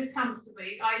far as is comfortable.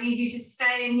 I need you to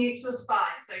stay in neutral spine.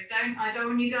 So I don't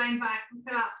want you going back and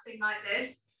collapsing like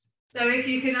this. So if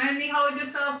you can only hold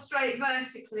yourself straight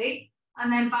vertically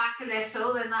and then back a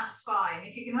little, then that's fine.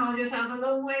 If you can hold yourself a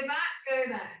long way back, go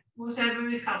there. Whatever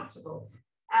is comfortable.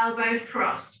 Elbows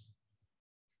crossed.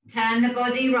 Turn the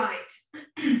body right.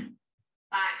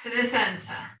 Back to the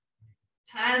center.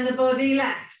 Turn the body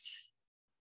left.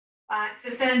 Back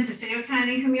to center. So you're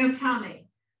turning from your tummy.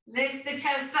 Lift the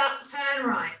chest up, turn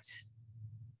right.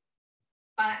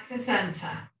 Back to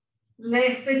center.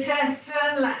 Lift the chest,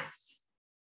 turn left.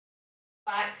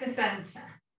 Back to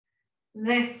center.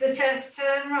 Lift the chest,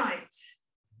 turn right.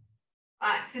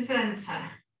 Back to center.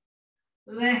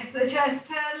 Lift the chest,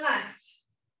 turn left.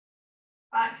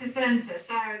 Back to center.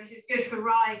 Sarah, this is good for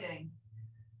riding.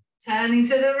 Turning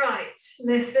to the right.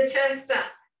 Lift the chest up.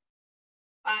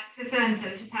 Back to center.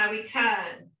 This is how we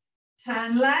turn.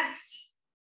 Turn left.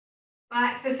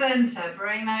 Back to center.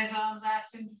 Bring those arms out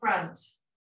in front.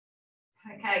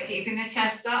 Okay, keeping the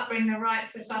chest up. Bring the right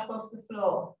foot up off the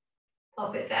floor.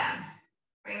 Pop it down.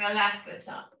 Bring the left foot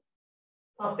up.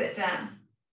 Pop it down.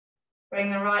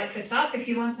 Bring the right foot up. If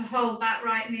you want to hold that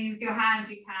right knee with your hand,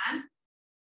 you can.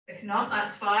 If not,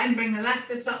 that's fine. Bring the left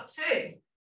foot up too.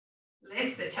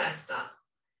 Lift the chest up.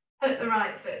 Put the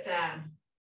right foot down.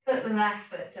 Put the left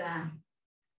foot down.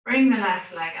 Bring the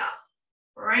left leg up.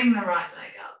 Bring the right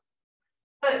leg up.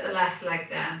 Put the left leg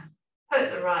down.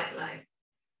 Put the right leg.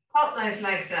 Pop those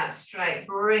legs out straight.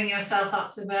 Bring yourself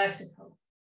up to vertical.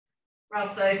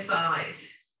 Rub those thighs.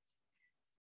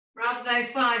 Rub those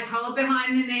thighs. Hold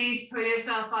behind the knees. Pull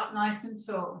yourself up nice and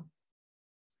tall.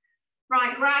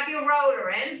 Right, grab your roller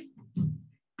in.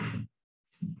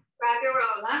 Grab your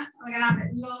roller. We're going to have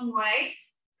it long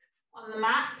ways on the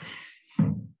mat.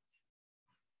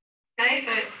 Okay,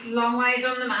 so it's long ways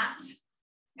on the mat.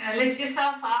 You're going to lift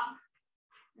yourself up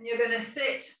and you're going to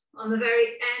sit on the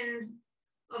very end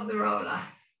of the roller.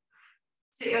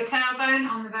 Sit your tailbone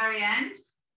on the very end,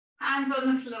 hands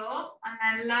on the floor, and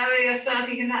then lower yourself.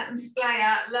 You can let them splay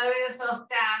out. Lower yourself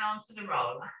down onto the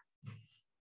roller.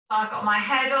 So I've got my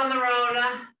head on the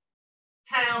roller,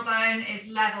 tailbone is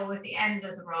level with the end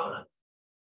of the roller.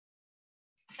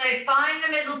 So find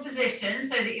the middle position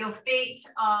so that your feet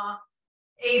are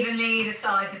evenly either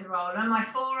side of the roller. My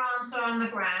forearms are on the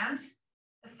ground.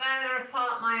 The further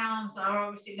apart my arms are,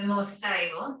 obviously the more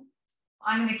stable.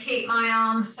 I'm going to keep my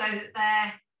arms so that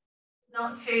they're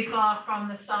not too far from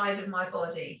the side of my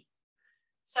body.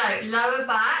 So lower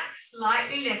back,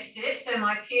 slightly lifted. So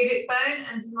my pubic bone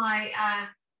and my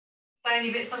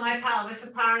bony bits on my pelvis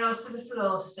are parallel to the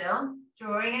floor still.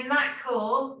 Drawing in that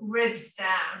core, ribs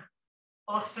down.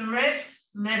 Bottom ribs,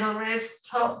 middle ribs,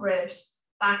 top ribs.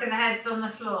 Back of the head's on the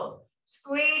floor.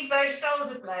 Squeeze those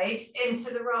shoulder blades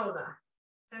into the roller.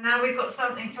 So now we've got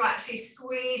something to actually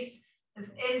squeeze the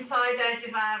inside edge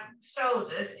of our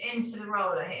shoulders into the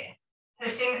roller here.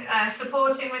 Pushing,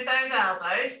 supporting with those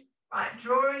elbows. Right,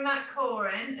 drawing that core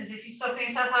in as if you're stopping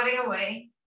yourself having a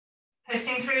wee.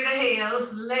 Pushing through the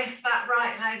heels, lift that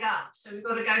right leg up. So we've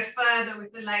got to go further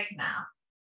with the leg now.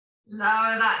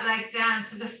 Lower that leg down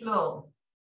to the floor.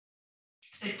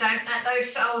 So don't let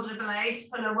those shoulder blades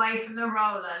pull away from the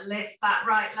roller. Lift that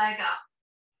right leg up.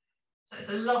 So it's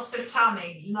a lot of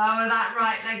tummy. Lower that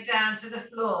right leg down to the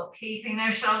floor, keeping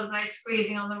those shoulder blades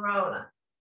squeezing on the roller.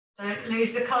 Don't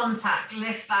lose the contact.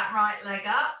 Lift that right leg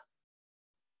up.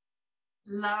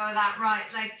 Lower that right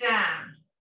leg down.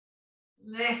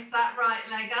 Lift that right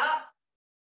leg up.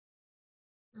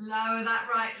 Lower that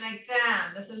right leg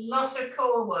down. There's a lot of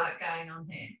core work going on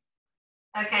here.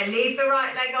 Okay, leave the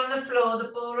right leg on the floor.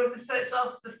 The ball of the foot's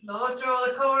off the floor. Draw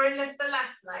the core in, lift the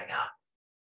left leg up.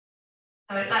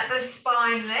 Don't let the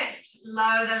spine lift.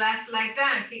 Lower the left leg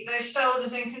down. Keep those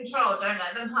shoulders in control. Don't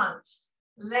let them hunch.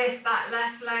 Lift that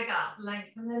left leg up.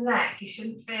 Lengthen the neck. You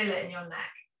shouldn't feel it in your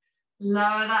neck.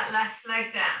 Lower that left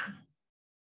leg down.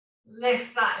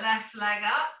 Lift that left leg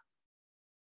up.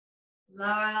 Lower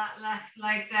that left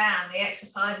leg down. The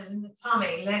exercise is in the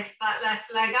tummy. Lift that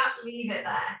left leg up. Leave it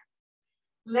there.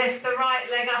 Lift the right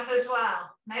leg up as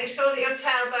well. Make sure that your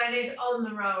tailbone is on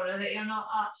the roller, that you're not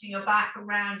arching your back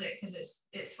around it because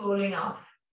it's falling off.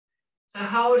 So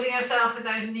holding yourself with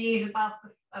those knees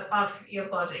above your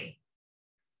body.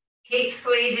 Keep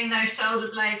squeezing those shoulder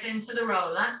blades into the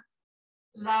roller.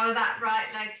 Lower that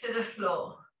right leg to the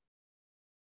floor.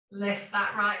 Lift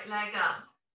that right leg up.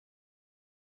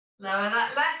 Lower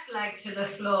that left leg to the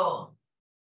floor.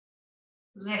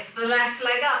 Lift the left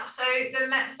leg up. So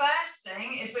the first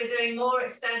thing is we're doing more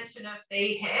extension of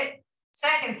the hip.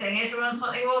 Second thing is we're on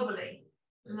something wobbly.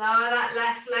 Lower that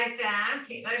left leg down.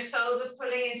 Keep those shoulders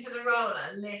pulling into the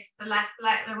roller. Lift the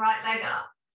right leg up.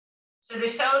 So the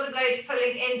shoulder blades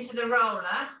pulling into the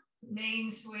roller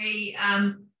means we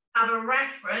have a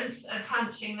reference of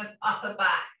hunching the upper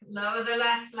back. Lower the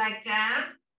left leg down.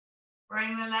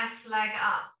 Bring the left leg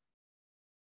up.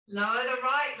 Lower the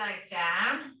right leg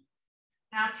down.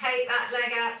 Now take that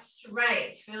leg out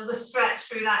straight. Feel the stretch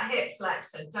through that hip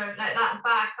flexor. Don't let that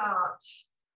back arch.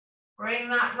 Bring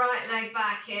that right leg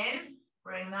back in.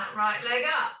 Bring that right leg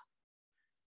up.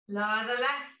 Lower the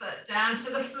left foot down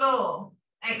to the floor.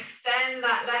 Extend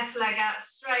that left leg out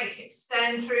straight.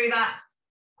 Extend through that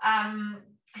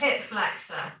hip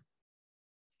flexor.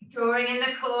 Drawing in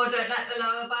the core, don't let the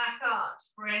lower back arch.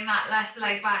 Bring that left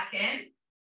leg back in.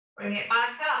 Bring it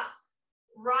back up.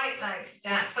 Right leg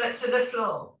down, foot to the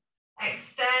floor.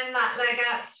 Extend that leg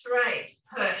out straight.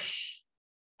 Push.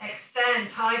 Extend,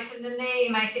 tighten the knee,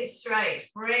 make it straight.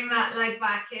 Bring that leg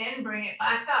back in, bring it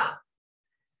back up.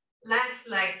 Left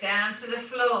leg down to the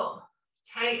floor.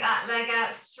 Take that leg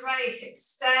out straight,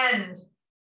 extend.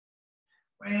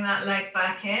 Bring that leg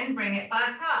back in, bring it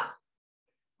back up.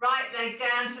 Right leg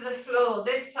down to the floor.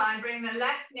 This time, bring the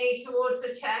left knee towards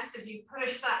the chest as you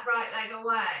push that right leg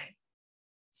away.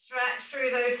 Stretch through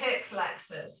those hip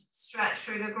flexors. Stretch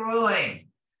through the groin.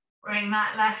 Bring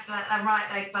that right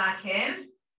leg back in.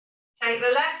 Take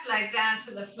the left leg down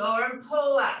to the floor and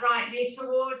pull that right knee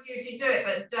towards you as you do it,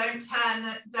 but don't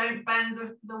bend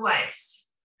the waist.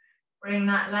 Bring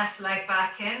that left leg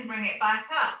back in, bring it back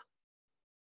up.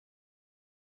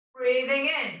 Breathing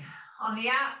in. On the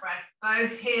out breath,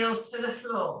 both heels to the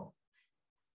floor.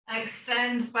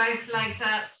 Extend both legs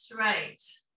out straight,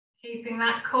 keeping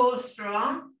that core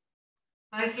strong.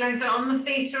 Both legs are on the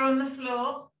feet or on the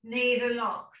floor, knees are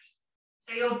locked.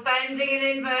 So you're bending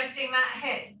and inverting that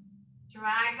hip.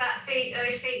 Drag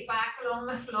those feet back along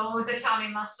the floor with the tummy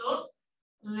muscles.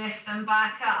 Lift them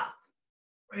back up.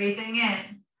 Breathing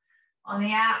in. On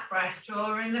the out breath,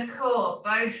 draw in the core,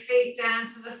 both feet down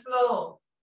to the floor.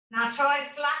 Now try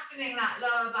flattening that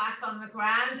lower back on the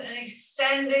ground and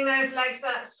extending those legs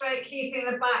out straight, keeping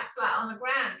the back flat on the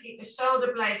ground. Keep the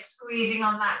shoulder blades squeezing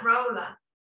on that roller.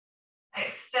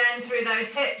 Extend through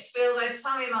those hips, feel those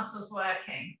tummy muscles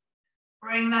working.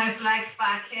 Bring those legs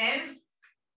back in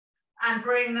and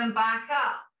bring them back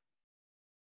up.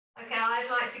 Okay, I'd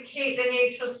like to keep the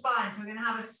neutral spine, so we're going to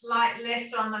have a slight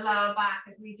lift on the lower back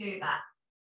as we do that.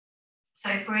 So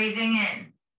breathing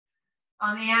in.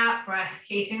 On the out breath,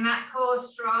 keeping that core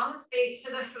strong, feet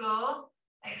to the floor.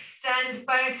 Extend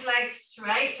both legs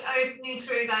straight, opening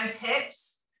through those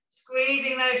hips,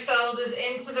 squeezing those shoulders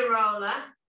into the roller.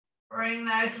 Bring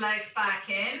those legs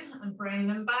back in and bring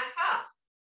them back up.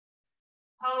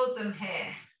 Hold them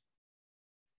here.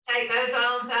 Take those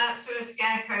arms out to a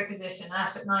scarecrow position,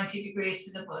 out at 90 degrees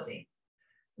to the body.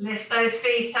 Lift those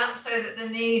feet up so that the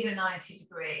knees are 90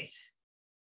 degrees.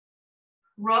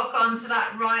 Rock onto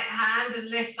that right hand and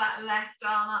lift that left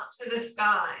arm up to the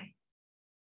sky.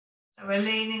 So we're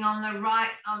leaning on the right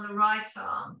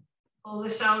arm. Pull the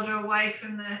shoulder away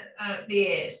from the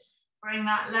ears. Bring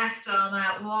that left arm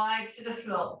out wide to the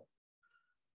floor.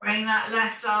 Bring that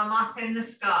left arm up in the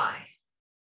sky.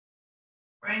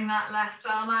 Bring that left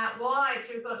arm out wide.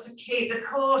 So we've got to keep the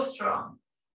core strong.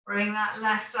 Bring that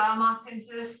left arm up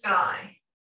into the sky.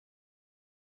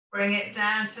 Bring it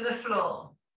down to the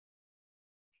floor.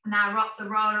 Now rock the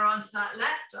roller onto that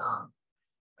left arm.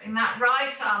 Bring that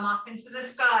right arm up into the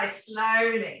sky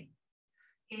slowly.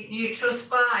 Keep neutral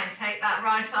spine. Take that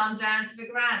right arm down to the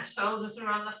ground. Shoulders are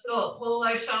on the floor. Pull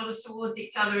those shoulders towards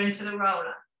each other into the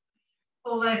roller.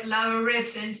 Pull those lower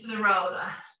ribs into the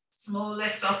roller. Small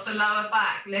lift off the lower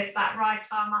back. Lift that right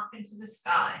arm up into the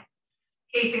sky.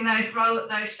 Keeping those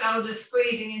shoulders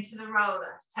squeezing into the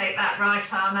roller. Take that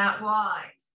right arm out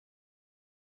wide.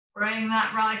 Bring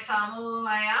that right arm all the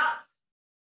way up.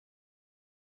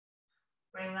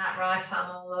 Bring that right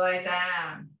arm all the way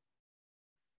down.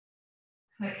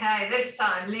 Okay, this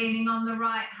time leaning on the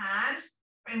right hand.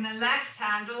 Bring the left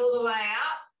hand all the way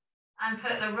up and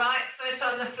put the right foot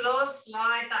on the floor.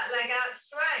 Slide that leg out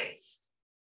straight.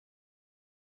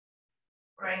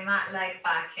 Bring that leg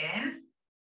back in.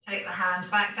 Take the hand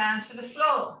back down to the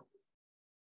floor.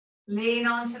 Lean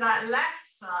onto that left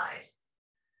side.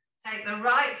 Take the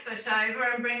right foot over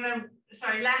and bring the,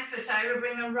 left foot over,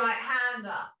 bring the right hand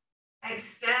up.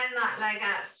 Extend that leg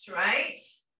out straight.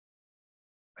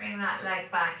 Bring that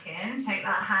leg back in. Take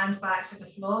that hand back to the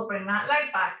floor. Bring that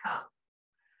leg back up.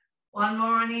 One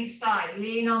more on each side.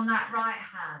 Lean on that right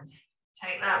hand.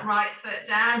 Take that right foot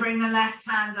down. Bring the left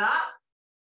hand up.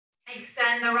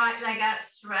 Extend the right leg out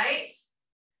straight.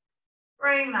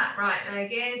 Bring that right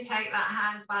leg in. Take that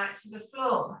hand back to the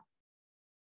floor.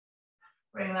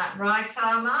 Bring that right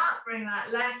arm up. Bring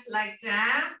that left leg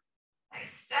down.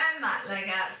 Extend that leg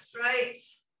out straight.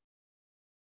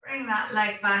 Bring that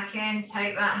leg back in.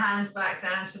 Take that hand back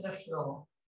down to the floor.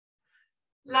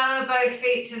 Lower both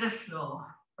feet to the floor.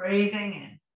 Breathing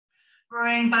in.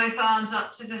 Bring both arms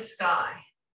up to the sky.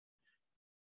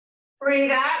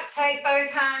 Breathe out. Take both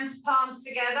hands, palms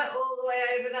together, all the way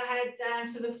over the head down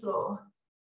to the floor.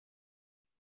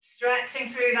 Stretching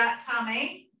through that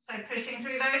tummy. So pushing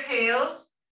through those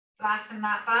heels. Flatten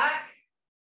that back.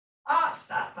 Arch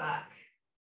that back.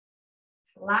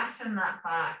 Flatten that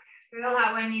back. Feel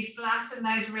how when you flatten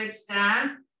those ribs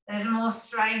down, there's more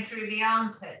strain through the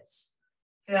armpits.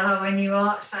 Feel how when you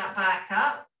arch that back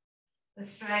up, the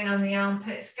strain on the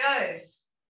armpits goes.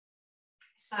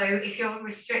 So if you're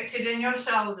restricted in your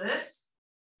shoulders,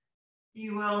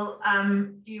 you will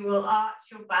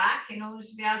arch your back in order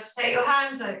to be able to take your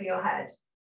hands over your head.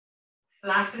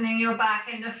 Flattening your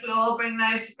back in the floor,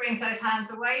 brings those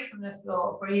hands away from the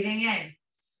floor, breathing in.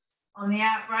 On the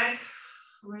out breath,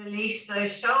 release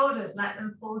those shoulders, let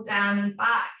them pull down and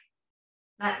back.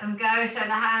 Let them go so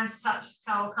the hands touch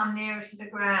the toe, come nearer to the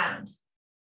ground.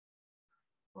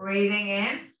 Breathing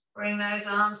in, bring those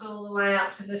arms all the way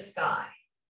up to the sky.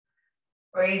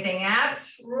 Breathing out,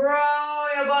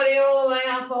 roll your body all the way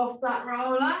up off that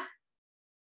roller.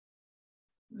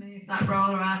 Move that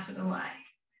roller out of the way.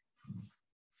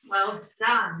 Well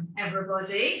done,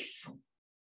 everybody.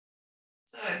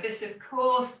 So a bit of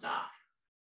core stuff.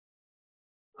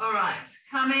 All right, let's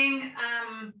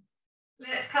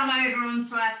come over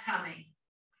onto our tummy.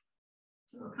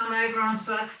 So we'll come over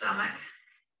onto our stomach.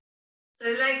 So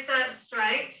legs out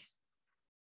straight.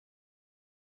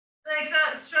 Legs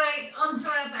out straight onto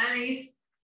our bellies.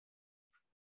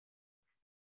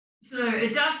 So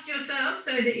adjust yourself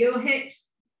so that your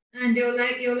hips and your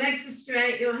legs are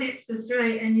straight, your hips are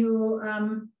straight, and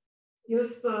your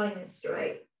spine is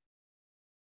straight.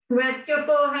 Rest your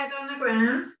forehead on the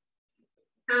ground.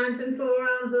 Hands and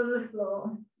forearms on the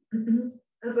floor.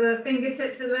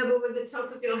 Fingertips are level with the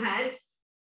top of your head.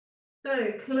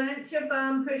 So clench your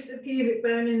bum, push the pubic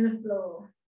bone in the floor.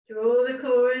 Draw the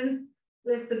core in,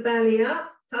 lift the belly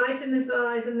up, tighten the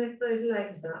thighs and lift those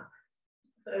legs up.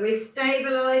 So we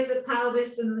stabilise the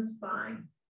pelvis and the spine.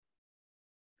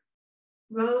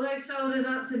 Roll those shoulders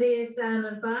up to the ears, down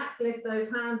and back. Lift those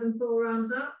hands and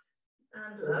forearms up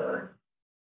and lower.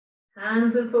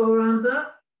 Hands and forearms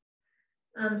up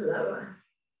and lower.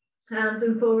 Hands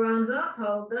and forearms up,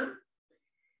 hold them.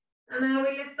 And now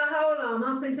we lift the whole arm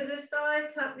up into the sky,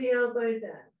 tap the elbow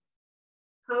down.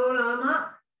 Whole arm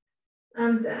up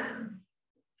and down.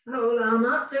 Whole arm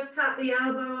up, just tap the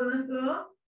elbow on the floor.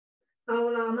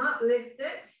 Whole arm up, lift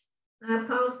it. Now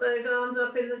pulse those arms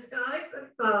up in the sky for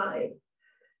 5,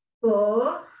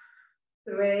 4,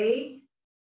 3,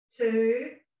 2,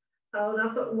 hold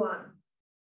up at 1.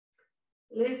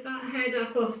 Lift that head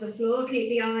up off the floor, keep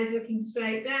the eyes looking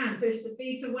straight down, push the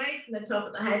feet away from the top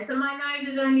of the head so my nose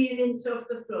is only 1 inch off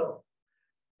the floor.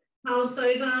 Pulse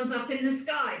those arms up in the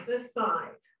sky for 5,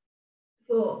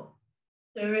 4,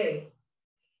 3,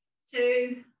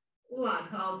 2, 1.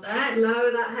 Hold that,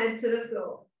 lower that head to the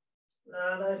floor.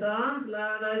 Lower those arms,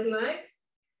 lower those legs.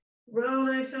 Roll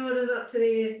those shoulders up to the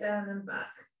ears, down and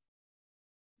back.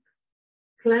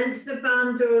 Clench the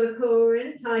bum, draw the core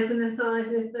in, tighten the thighs,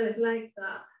 lift those legs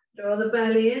up. Draw the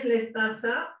belly in, lift that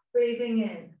up, breathing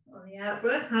in. On the out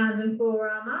breath, hand and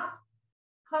forearm up,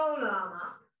 whole arm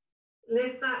up.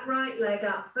 Lift that right leg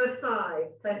up for 5,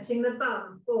 clenching the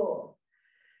bum, 4,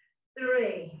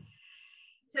 3,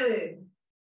 2,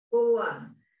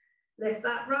 1. Lift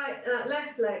that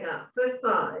left leg up for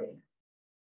 5,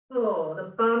 4.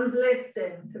 The bum's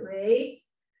lifting, 3,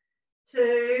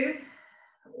 2,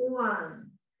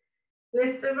 1.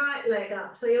 Lift the right leg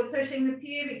up, so you're pushing the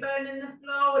pubic bone in the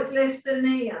floor, which lifts the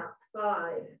knee up.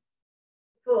 5,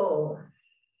 4,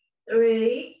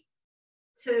 3,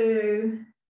 2,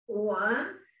 1.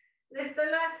 Lift the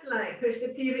left leg, push the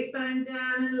pubic bone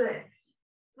down and lift.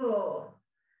 4,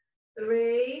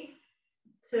 3,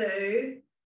 2,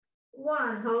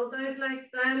 1. Hold those legs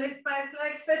there, lift both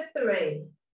legs for 3,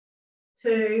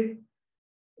 2,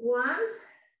 1.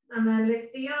 And then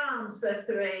lift the arms for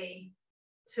 3,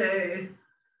 2,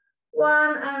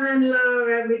 1. And then lower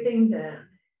everything down.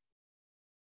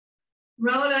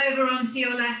 Roll over onto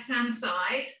your left-hand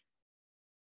side.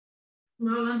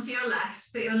 Roll onto your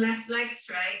left, put your left leg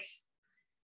straight.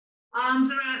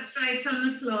 Arms are out straight on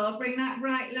the floor. Bring that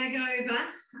right leg over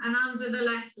and under the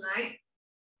left leg.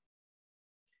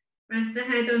 Rest the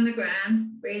head on the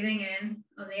ground, breathing in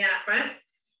on the out breath.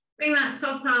 Bring that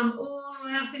top arm all the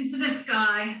way up into the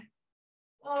sky,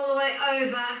 all the way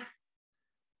over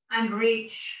and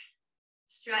reach,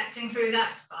 stretching through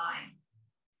that spine.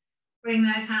 Bring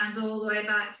those hands all the way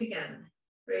back together,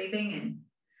 breathing in.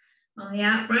 On the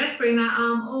out breath, bring that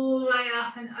arm all the way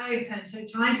up and open. So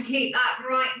trying to keep that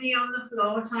right knee on the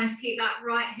floor, trying to keep that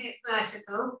right hip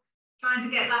vertical, trying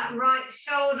to get that right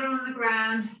shoulder on the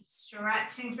ground,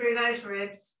 stretching through those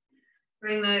ribs.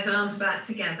 Bring those arms back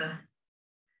together.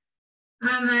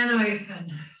 And then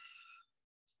open.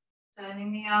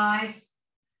 Turning the eyes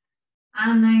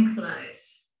and then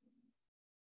close.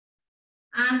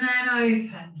 And then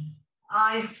open.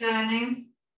 Eyes turning.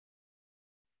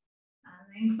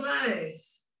 And then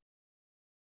close.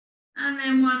 And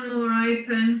then one more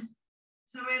open.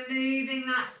 So we're moving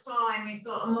that spine. We've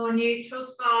got a more neutral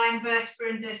spine, vertebra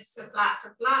and discs are flat to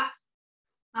flat.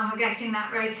 And we're getting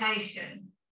that rotation.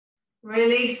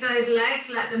 Release those legs,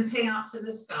 let them ping up to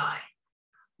the sky.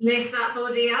 Lift that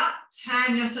body up,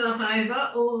 turn yourself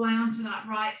over all the way onto that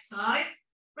right side.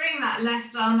 Bring that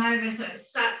left arm over so it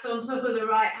stacks on top of the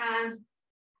right hand.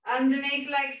 Underneath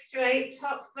leg straight,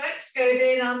 top foot goes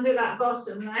in under that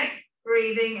bottom leg,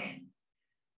 breathing in.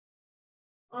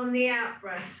 On the out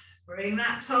breath, bring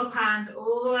that top hand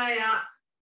all the way up,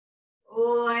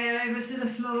 all the way over to the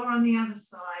floor on the other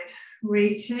side.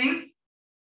 Reaching,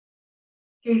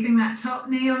 keeping that top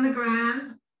knee on the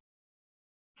ground.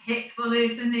 Hip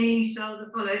follows the knee, shoulder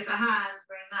follows the hand.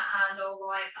 Bring that hand all the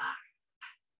way back.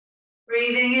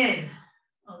 Breathing in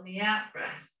on the out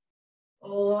breath,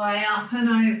 all the way up and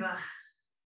over.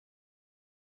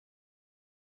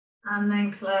 And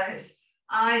then close.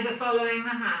 Eyes are following the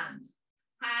hand.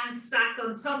 Hands stack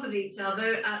on top of each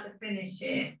other at the finish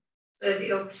here, so that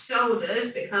your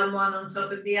shoulders become one on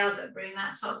top of the other. Bring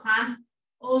that top hand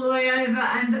all the way over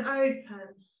and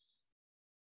open.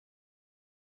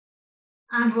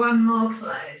 And one more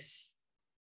close.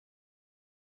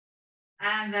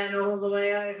 And then all the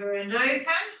way over and open.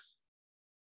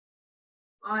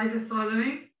 Eyes are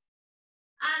following.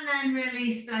 And then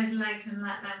release those legs and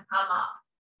let them come up.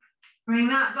 Bring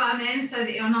that bum in so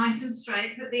that you're nice and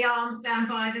straight. Put the arms down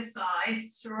by the side.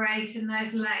 Straighten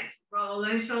those legs. Roll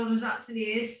those shoulders up to the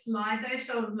ears. Slide those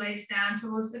shoulder blades down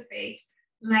towards the feet.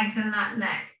 Lengthen that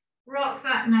neck. Rock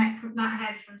that neck, that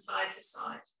head from side to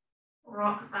side.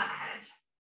 Rock that head.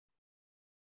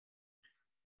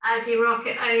 As you rock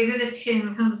it over, the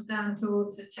chin comes down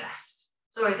towards the chest.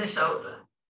 Sorry, the shoulder.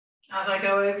 As I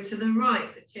go over to the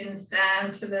right, the chin's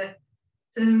down to the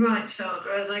right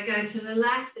shoulder. As I go to the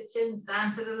left, the chin's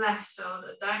down to the left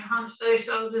shoulder. Don't hunch those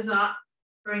shoulders up.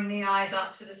 Bring the eyes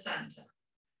up to the center.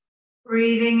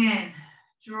 Breathing in,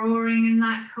 drawing in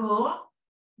that core.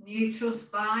 Neutral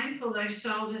spine, pull those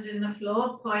shoulders in the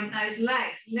floor, point those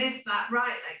legs. Lift that right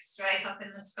leg straight up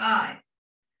in the sky.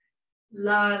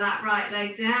 Lower that right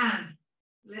leg down.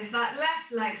 Lift that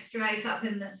left leg straight up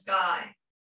in the sky.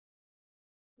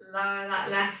 Lower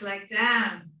that left leg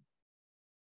down.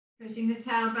 Pushing the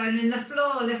tailbone in the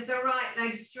floor, lift the right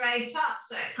leg straight up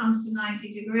so it comes to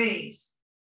 90 degrees.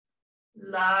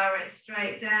 Lower it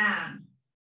straight down.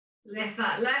 Lift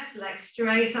that left leg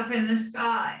straight up in the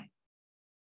sky.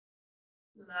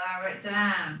 Lower it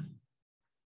down.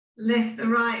 Lift the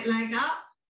right leg up.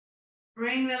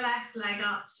 Bring the left leg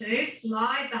up too.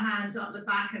 Slide the hands up the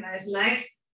back of those legs.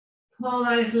 Pull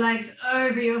those legs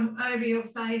over your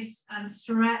face and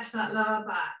stretch that lower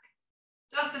back.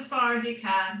 Just as far as you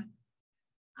can.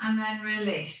 And then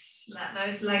release. Let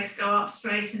those legs go up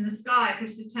straight in the sky.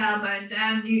 Push the tailbone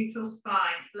down, neutral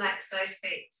spine. Flex those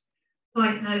feet.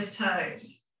 Point those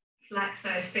toes. Flex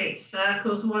those feet.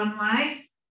 Circles one way.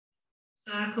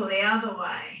 Circle the other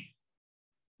way.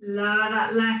 Lower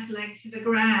that left leg to the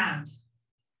ground.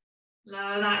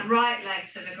 Lower that right leg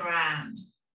to the ground.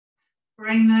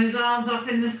 Bring those arms up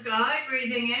in the sky,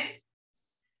 breathing in.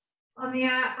 On the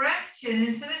out breath, chin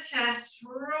into the chest.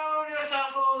 Roll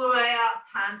yourself all the way up.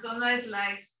 Hands on those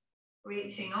legs.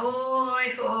 Reaching all the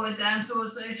way forward down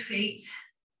towards those feet.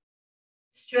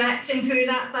 Stretching through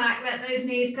that back. Let those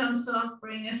knees come soft.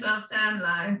 Bring yourself down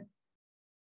low.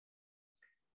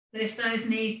 Push those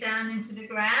knees down into the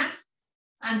ground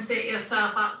and sit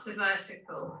yourself up to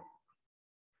vertical.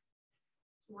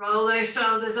 Roll those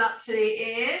shoulders up to the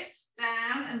ears,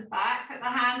 down and back. Put the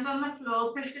hands on the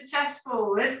floor. Push the chest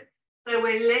forward. So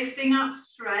we're lifting up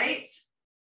straight.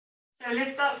 So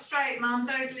lift up straight, Mum.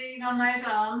 Don't lean on those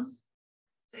arms.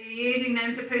 So you're using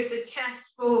them to push the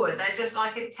chest forward. They're just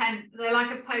like a tent. They're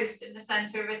like a post in the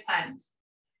center of a tent.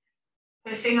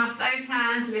 Pushing off those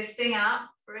hands, lifting up.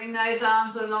 Bring those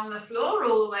arms along the floor,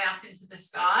 all the way up into the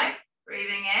sky.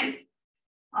 Breathing in.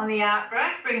 On the out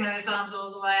breath, bring those arms all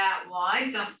the way out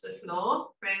wide. Dust the floor.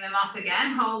 Bring them up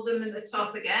again. Hold them at the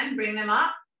top again. Bring them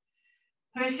up.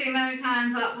 Pushing those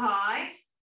hands up high.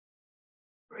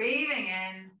 Breathing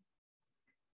in.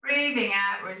 Breathing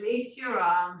out. Release your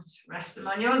arms. Rest them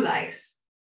on your legs.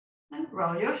 And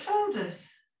roll your shoulders.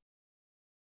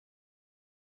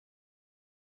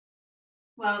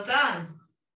 Well done.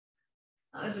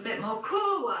 That was a bit more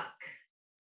core work.